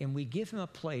enemy, and we give him a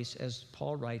place, as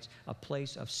Paul writes, a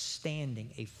place of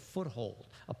standing, a foothold,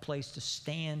 a place to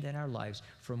stand in our lives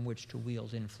from which to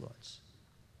wield influence.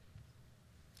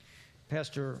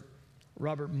 Pastor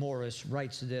Robert Morris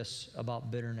writes this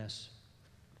about bitterness.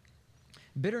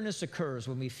 Bitterness occurs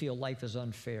when we feel life is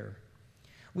unfair.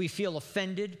 We feel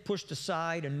offended, pushed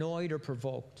aside, annoyed, or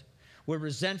provoked. We're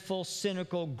resentful,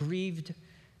 cynical, grieved,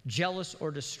 jealous,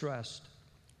 or distressed.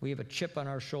 We have a chip on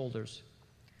our shoulders.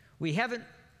 We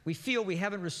feel we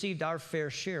haven't received our fair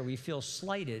share. We feel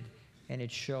slighted, and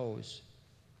it shows.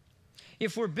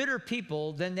 If we're bitter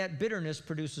people, then that bitterness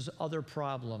produces other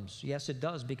problems. Yes, it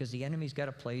does, because the enemy's got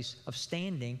a place of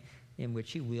standing in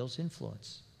which he wields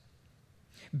influence.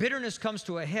 Bitterness comes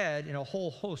to a head in a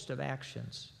whole host of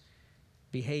actions,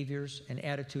 behaviors, and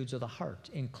attitudes of the heart,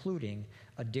 including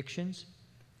addictions,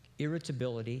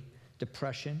 irritability,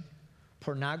 depression,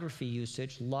 pornography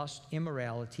usage, lust,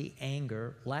 immorality,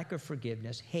 anger, lack of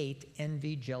forgiveness, hate,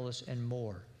 envy, jealous, and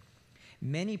more.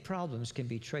 Many problems can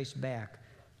be traced back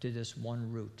to this one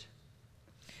root.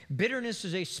 Bitterness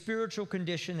is a spiritual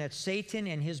condition that Satan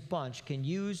and his bunch can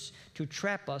use to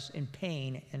trap us in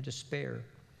pain and despair.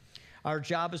 Our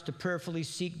job is to prayerfully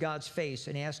seek God's face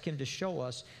and ask him to show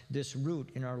us this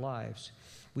root in our lives.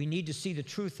 We need to see the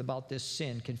truth about this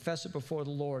sin, confess it before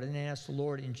the Lord, and then ask the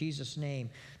Lord in Jesus'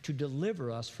 name to deliver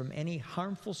us from any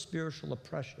harmful spiritual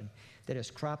oppression that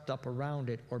has cropped up around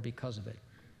it or because of it.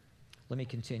 Let me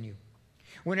continue.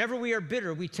 Whenever we are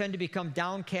bitter, we tend to become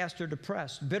downcast or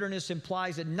depressed. Bitterness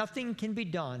implies that nothing can be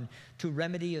done to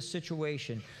remedy a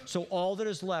situation, so all that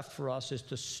is left for us is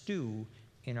to stew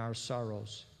in our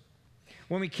sorrows.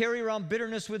 When we carry around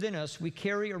bitterness within us, we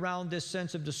carry around this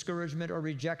sense of discouragement or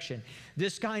rejection.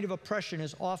 This kind of oppression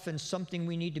is often something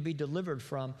we need to be delivered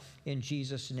from in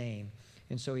Jesus' name.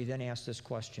 And so he then asked this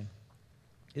question: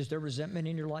 is there resentment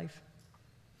in your life?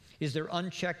 Is there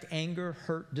unchecked anger,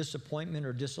 hurt, disappointment,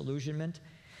 or disillusionment?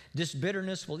 This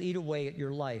bitterness will eat away at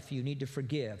your life. You need to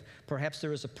forgive. Perhaps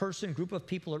there is a person, group of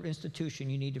people, or institution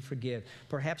you need to forgive.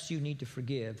 Perhaps you need to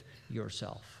forgive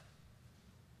yourself.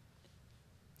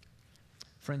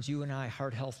 Friends, you and I,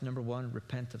 heart health number 1,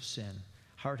 repent of sin.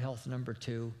 Heart health number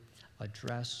 2,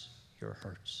 address your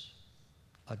hurts.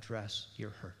 Address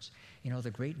your hurts. You know, the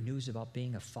great news about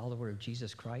being a follower of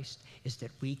Jesus Christ is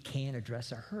that we can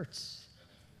address our hurts.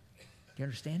 Do you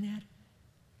understand that?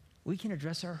 We can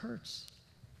address our hurts.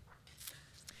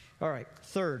 All right,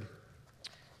 third,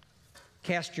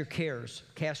 cast your cares.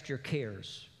 Cast your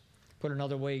cares. Put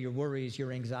another way, your worries,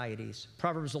 your anxieties.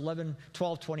 Proverbs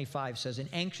 12:25 says, an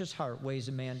anxious heart weighs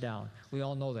a man down. We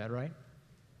all know that, right?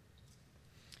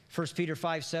 1 Peter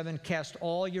 5:7, cast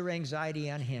all your anxiety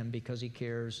on him because he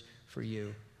cares for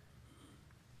you.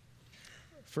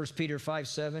 1 Peter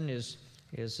 5:7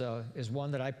 is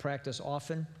one that I practice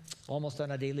often, almost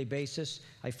on a daily basis.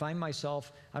 I find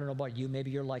myself, I don't know about you, maybe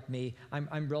you're like me,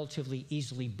 I'm relatively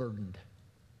easily burdened.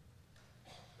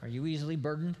 Are you easily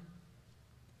burdened?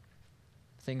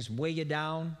 Things weigh you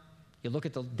down. You look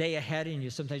at the day ahead and you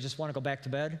sometimes just want to go back to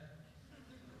bed.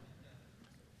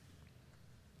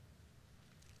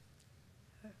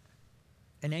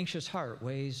 An anxious heart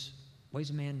weighs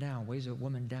a man down, weighs a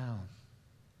woman down.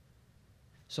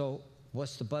 So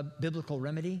what's the biblical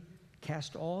remedy?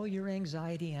 Cast all your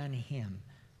anxiety on him.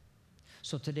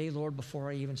 So today, Lord,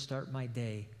 before I even start my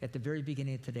day, at the very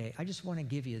beginning of today, I just want to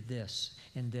give you this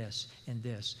and this and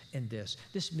this and this.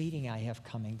 This meeting I have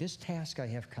coming, this task I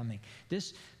have coming,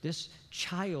 this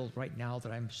child right now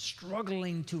that I'm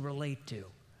struggling to relate to,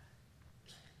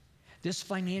 this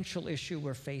financial issue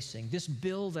we're facing, this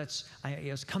bill that's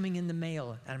is coming in the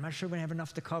mail, and I'm not sure we're going to have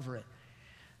enough to cover it.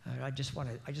 I just want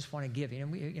to give.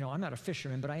 I'm not a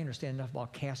fisherman, but I understand enough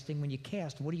about casting. When you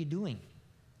cast, what are you doing?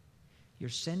 You're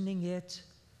sending it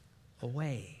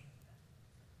away.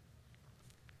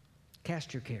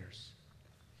 Cast your cares.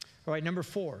 All right, number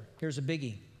 4, here's a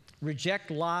biggie.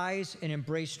 Reject lies and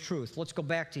embrace truth. Let's go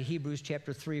back to Hebrews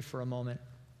chapter 3 for a moment.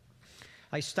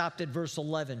 I stopped at verse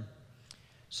 11.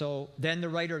 So then the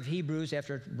writer of Hebrews,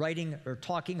 after writing or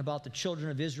talking about the children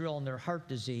of Israel and their heart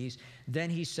disease, then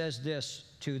he says this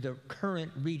to the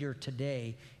current reader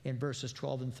today in verses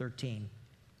 12 and 13.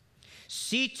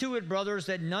 See to it, brothers,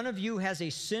 that none of you has a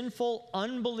sinful,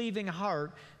 unbelieving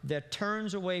heart that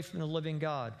turns away from the living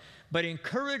God. But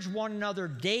encourage one another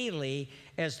daily,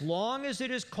 as long as it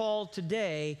is called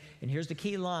today, and here's the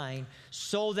key line,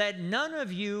 so that none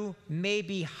of you may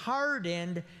be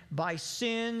hardened by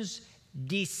sin's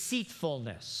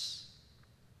deceitfulness.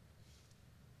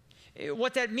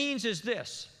 What that means is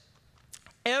this.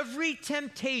 Every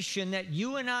temptation that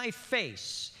you and I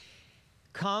face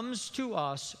comes to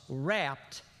us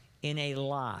wrapped in a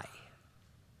lie.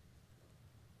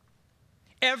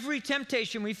 Every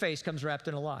temptation we face comes wrapped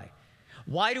in a lie.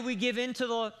 Why do we give in to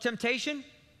the temptation?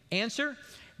 Answer,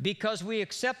 because we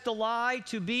accept the lie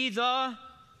to be the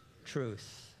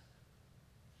truth.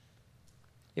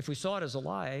 If we saw it as a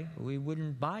lie, we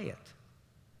wouldn't buy it.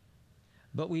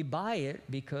 But we buy it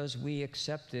because we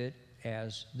accept it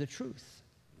as the truth.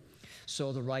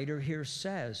 So the writer here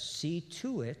says, see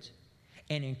to it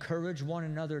and encourage one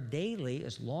another daily,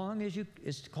 as long as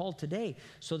it's called today,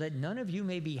 so that none of you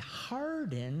may be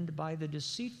hardened by the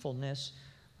deceitfulness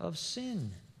of sin.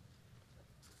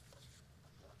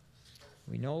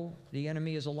 We know the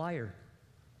enemy is a liar.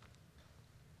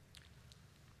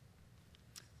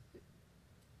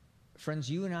 Friends,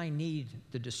 you and I need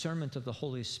the discernment of the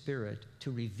Holy Spirit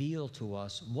to reveal to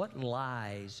us, what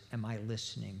lies am I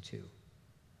listening to?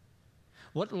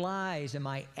 What lies am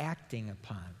I acting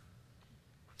upon?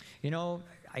 You know,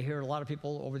 I hear a lot of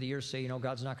people over the years say,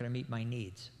 God's not going to meet my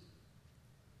needs.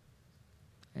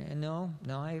 And no,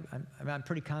 I'm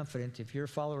pretty confident if you're a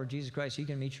follower of Jesus Christ, He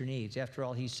can meet your needs. After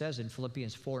all, He says in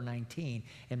Philippians 4:19,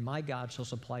 and my God shall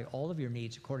supply all of your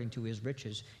needs according to His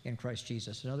riches in Christ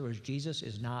Jesus. In other words, Jesus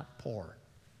is not poor.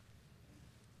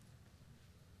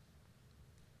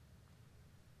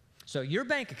 So your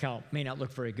bank account may not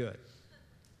look very good.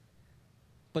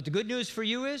 But the good news for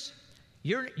you is,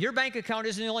 your bank account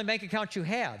isn't the only bank account you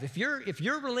have. If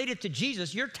you're related to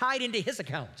Jesus, you're tied into His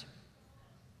account.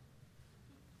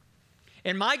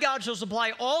 And my God shall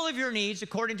supply all of your needs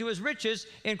according to His riches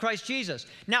in Christ Jesus.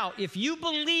 Now, if you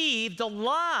believe the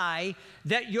lie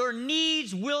that your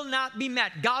needs will not be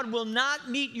met, God will not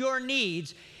meet your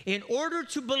needs, in order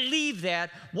to believe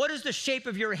that, what is the shape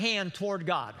of your hand toward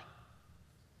God?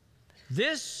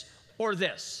 This or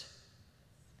this?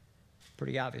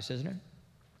 Pretty obvious, isn't it?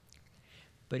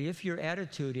 But if your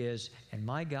attitude is, and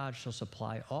my God shall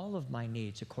supply all of my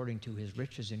needs according to His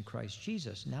riches in Christ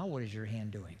Jesus, now what is your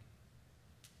hand doing?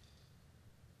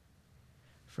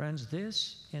 Friends,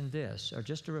 this and this are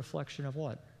just a reflection of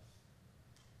what?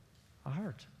 A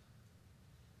heart.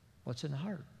 What's in the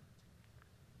heart?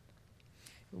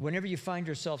 Whenever you find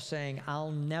yourself saying,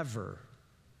 I'll never,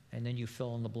 and then you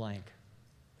fill in the blank,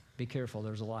 be careful,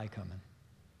 there's a lie coming.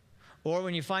 Or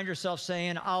when you find yourself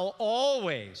saying, I'll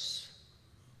always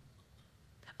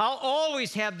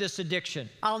have this addiction.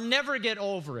 I'll never get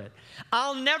over it.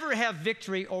 I'll never have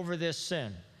victory over this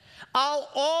sin. I'll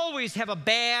always have a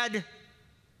bad.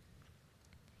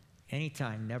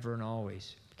 Anytime, never and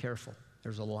always. Be careful.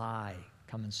 There's a lie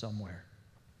coming somewhere.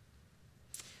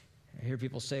 I hear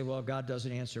people say, well, God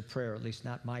doesn't answer prayer, at least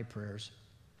not my prayers.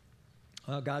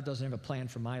 Well, God doesn't have a plan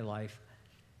for my life.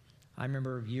 I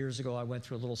remember years ago I went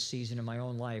through a little season in my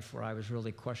own life where I was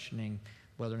really questioning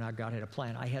whether or not God had a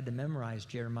plan. I had to memorize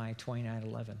Jeremiah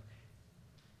 29:11.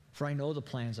 For I know the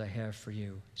plans I have for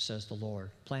you, says the Lord.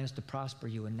 Plans to prosper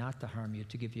you and not to harm you,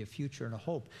 to give you a future and a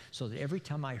hope. So that every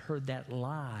time I heard that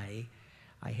lie,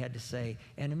 I had to say,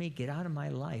 enemy, get out of my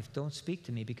life. Don't speak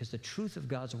to me, because the truth of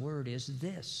God's word is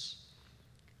this.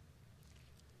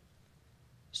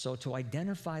 So to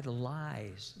identify the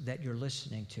lies that you're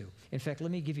listening to. In fact,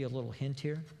 let me give you a little hint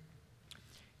here.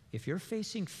 If you're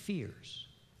facing fears,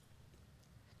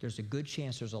 there's a good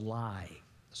chance there's a lie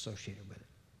associated with it.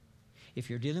 If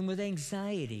you're dealing with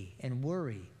anxiety and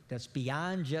worry that's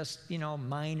beyond just,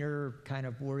 minor kind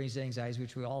of worries and anxieties,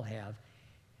 which we all have,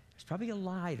 there's probably a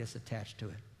lie that's attached to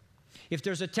it. If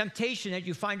there's a temptation that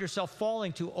you find yourself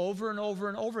falling to over and over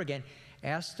and over again,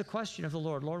 ask the question of the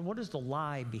Lord, Lord, what is the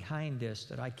lie behind this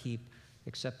that I keep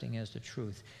accepting as the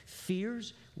truth?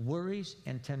 Fears, worries,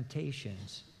 and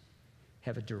temptations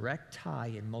have a direct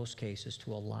tie, in most cases,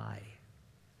 to a lie.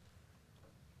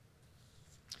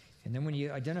 And then when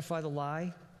you identify the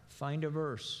lie, find a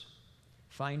verse.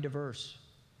 Find a verse.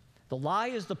 The lie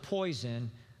is the poison.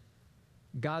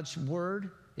 God's word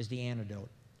is the antidote.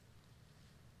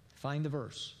 Find the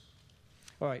verse.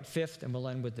 All right, fifth, and we'll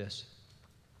end with this.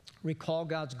 Recall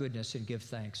God's goodness and give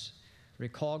thanks.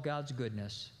 Recall God's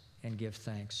goodness and give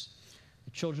thanks.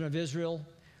 The children of Israel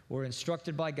were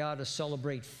instructed by God to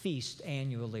celebrate feasts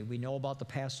annually. We know about the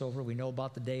Passover. We know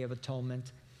about the Day of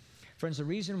Atonement. Friends, the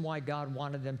reason why God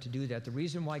wanted them to do that, the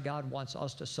reason why God wants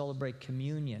us to celebrate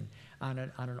communion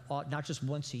not just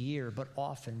once a year, but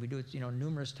often, we do it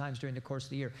numerous times during the course of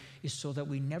the year, is so that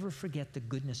we never forget the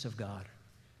goodness of God.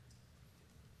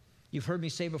 You've heard me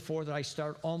say before that I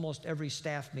start almost every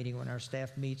staff meeting when our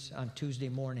staff meets on Tuesday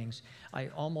mornings. I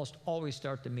almost always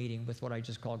start the meeting with what I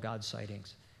just call God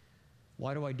sightings.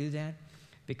 Why do I do that?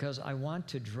 because I want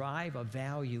to drive a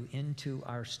value into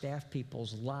our staff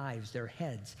people's lives, their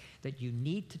heads, that you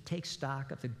need to take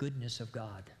stock of the goodness of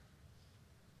God.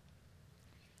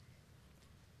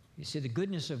 You see, the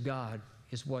goodness of God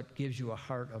is what gives you a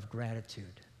heart of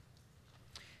gratitude.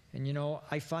 And you know,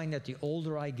 I find that the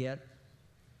older I get,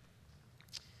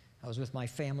 I was with my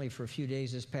family for a few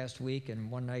days this past week,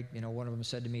 and one night, you know, one of them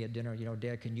said to me at dinner, you know,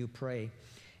 Dad, can you pray?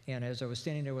 And as I was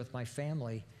standing there with my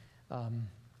family,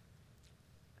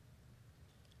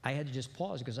 I had to just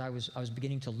pause because I was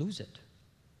beginning to lose it.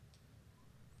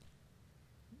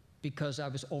 Because I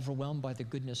was overwhelmed by the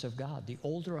goodness of God. The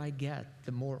older I get,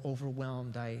 the more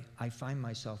overwhelmed I find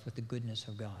myself with the goodness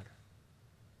of God.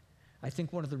 I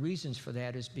think one of the reasons for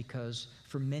that is because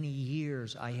for many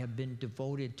years I have been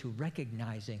devoted to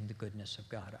recognizing the goodness of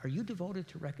God. Are you devoted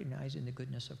to recognizing the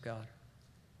goodness of God?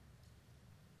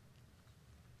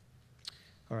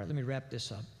 All right, let me wrap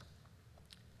this up.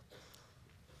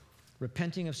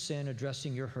 Repenting of sin,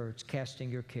 addressing your hurts,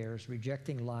 casting your cares,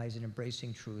 rejecting lies and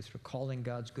embracing truth, recalling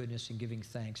God's goodness and giving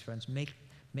thanks. Friends, make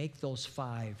those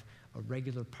 5 a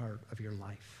regular part of your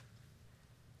life.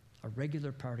 A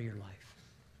regular part of your life.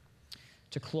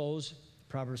 To close,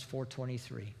 Proverbs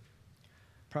 4:23.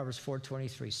 Proverbs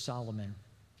 4:23, Solomon,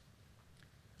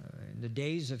 in the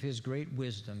days of his great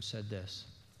wisdom, said this: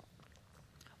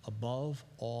 above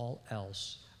all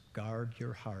else, guard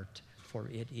your heart, for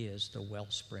it is the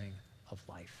wellspring of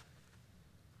life.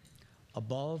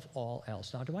 Above all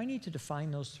else. Now, do I need to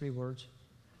define those 3 words?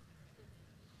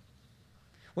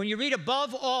 When you read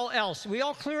above all else, are we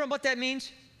all clear on what that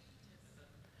means?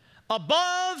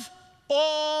 Above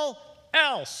all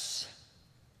else.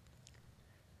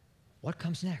 What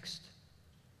comes next?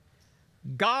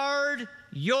 Guard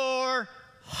your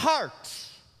heart.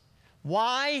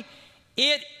 Why?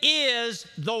 It is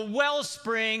the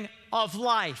wellspring of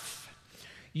life.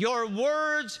 Your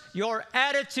words, your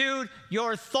attitude,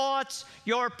 your thoughts,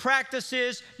 your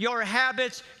practices, your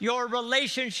habits, your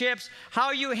relationships,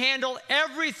 how you handle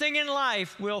everything in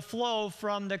life will flow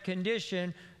from the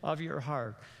condition of your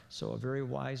heart. So a very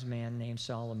wise man named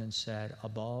Solomon said,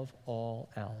 above all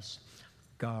else,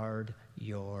 guard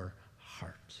your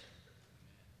heart.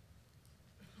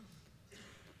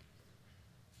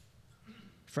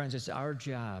 Friends, it's our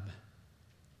job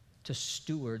to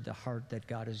steward the heart that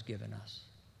God has given us.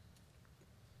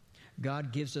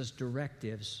 God gives us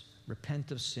directives: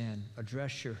 repent of sin,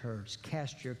 address your hurts,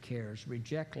 cast your cares,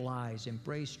 reject lies,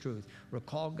 embrace truth,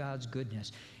 recall God's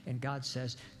goodness. And God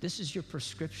says, this is your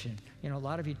prescription. You know, a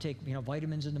lot of you take, you know,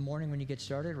 vitamins in the morning when you get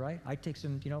started, right? I take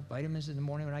some, you know, vitamins in the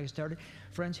morning when I get started.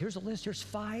 Friends, here's a list. Here's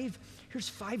five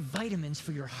vitamins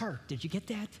for your heart. Did you get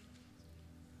that?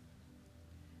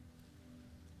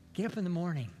 Get up in the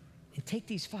morning and take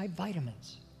these 5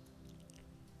 vitamins.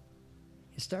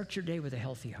 And start your day with a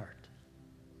healthy heart.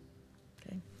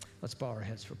 Okay? Let's bow our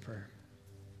heads for prayer.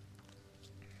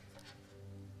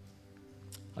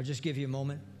 I'll just give you a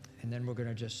moment, and then we're going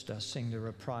to just sing the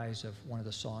reprise of one of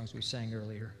the songs we sang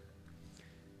earlier.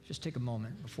 Just take a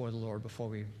moment before the Lord before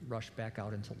we rush back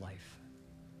out into life.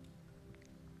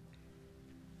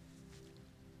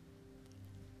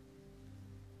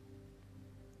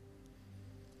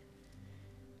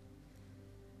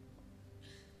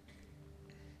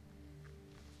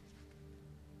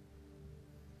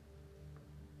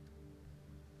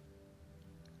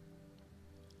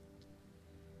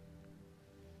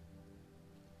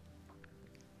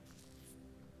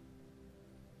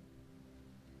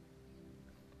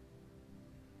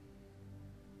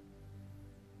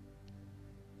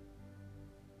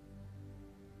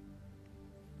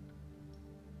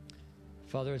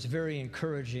 Father, it's very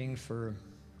encouraging for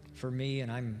me, and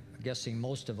I'm guessing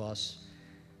most of us,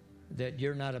 that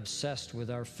you're not obsessed with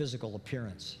our physical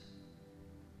appearance.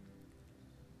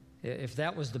 If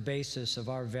that was the basis of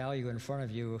our value in front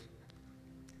of you,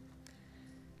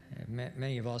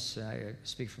 many of us, I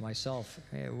speak for myself,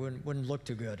 it wouldn't look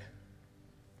too good.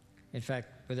 In fact,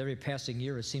 with every passing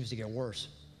year, it seems to get worse.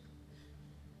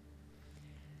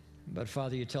 But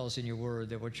Father, you tell us in your word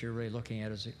that what you're really looking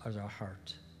at is our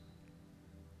heart,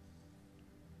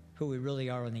 who we really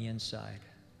are on the inside.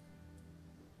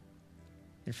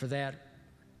 And for that,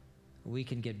 we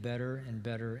can get better and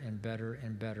better and better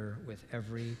and better with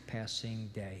every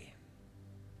passing day.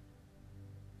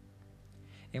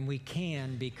 And we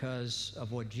can because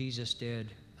of what Jesus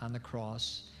did on the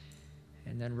cross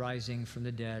and then rising from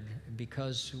the dead,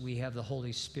 because we have the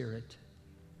Holy Spirit,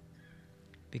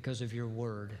 because of your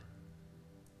word.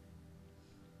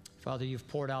 Father, you've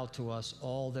poured out to us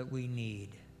all that we need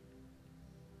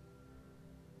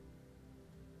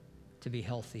to be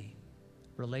healthy,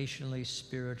 relationally,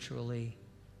 spiritually,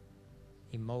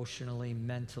 emotionally,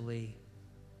 mentally,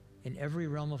 in every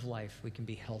realm of life, we can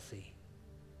be healthy.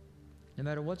 No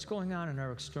matter what's going on in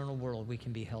our external world, we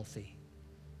can be healthy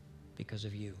because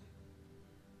of you.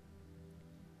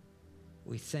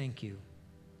 We thank you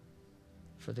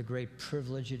for the great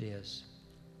privilege it is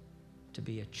to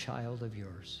be a child of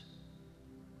yours.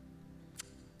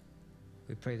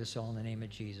 We pray this all in the name of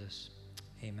Jesus.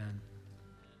 Amen.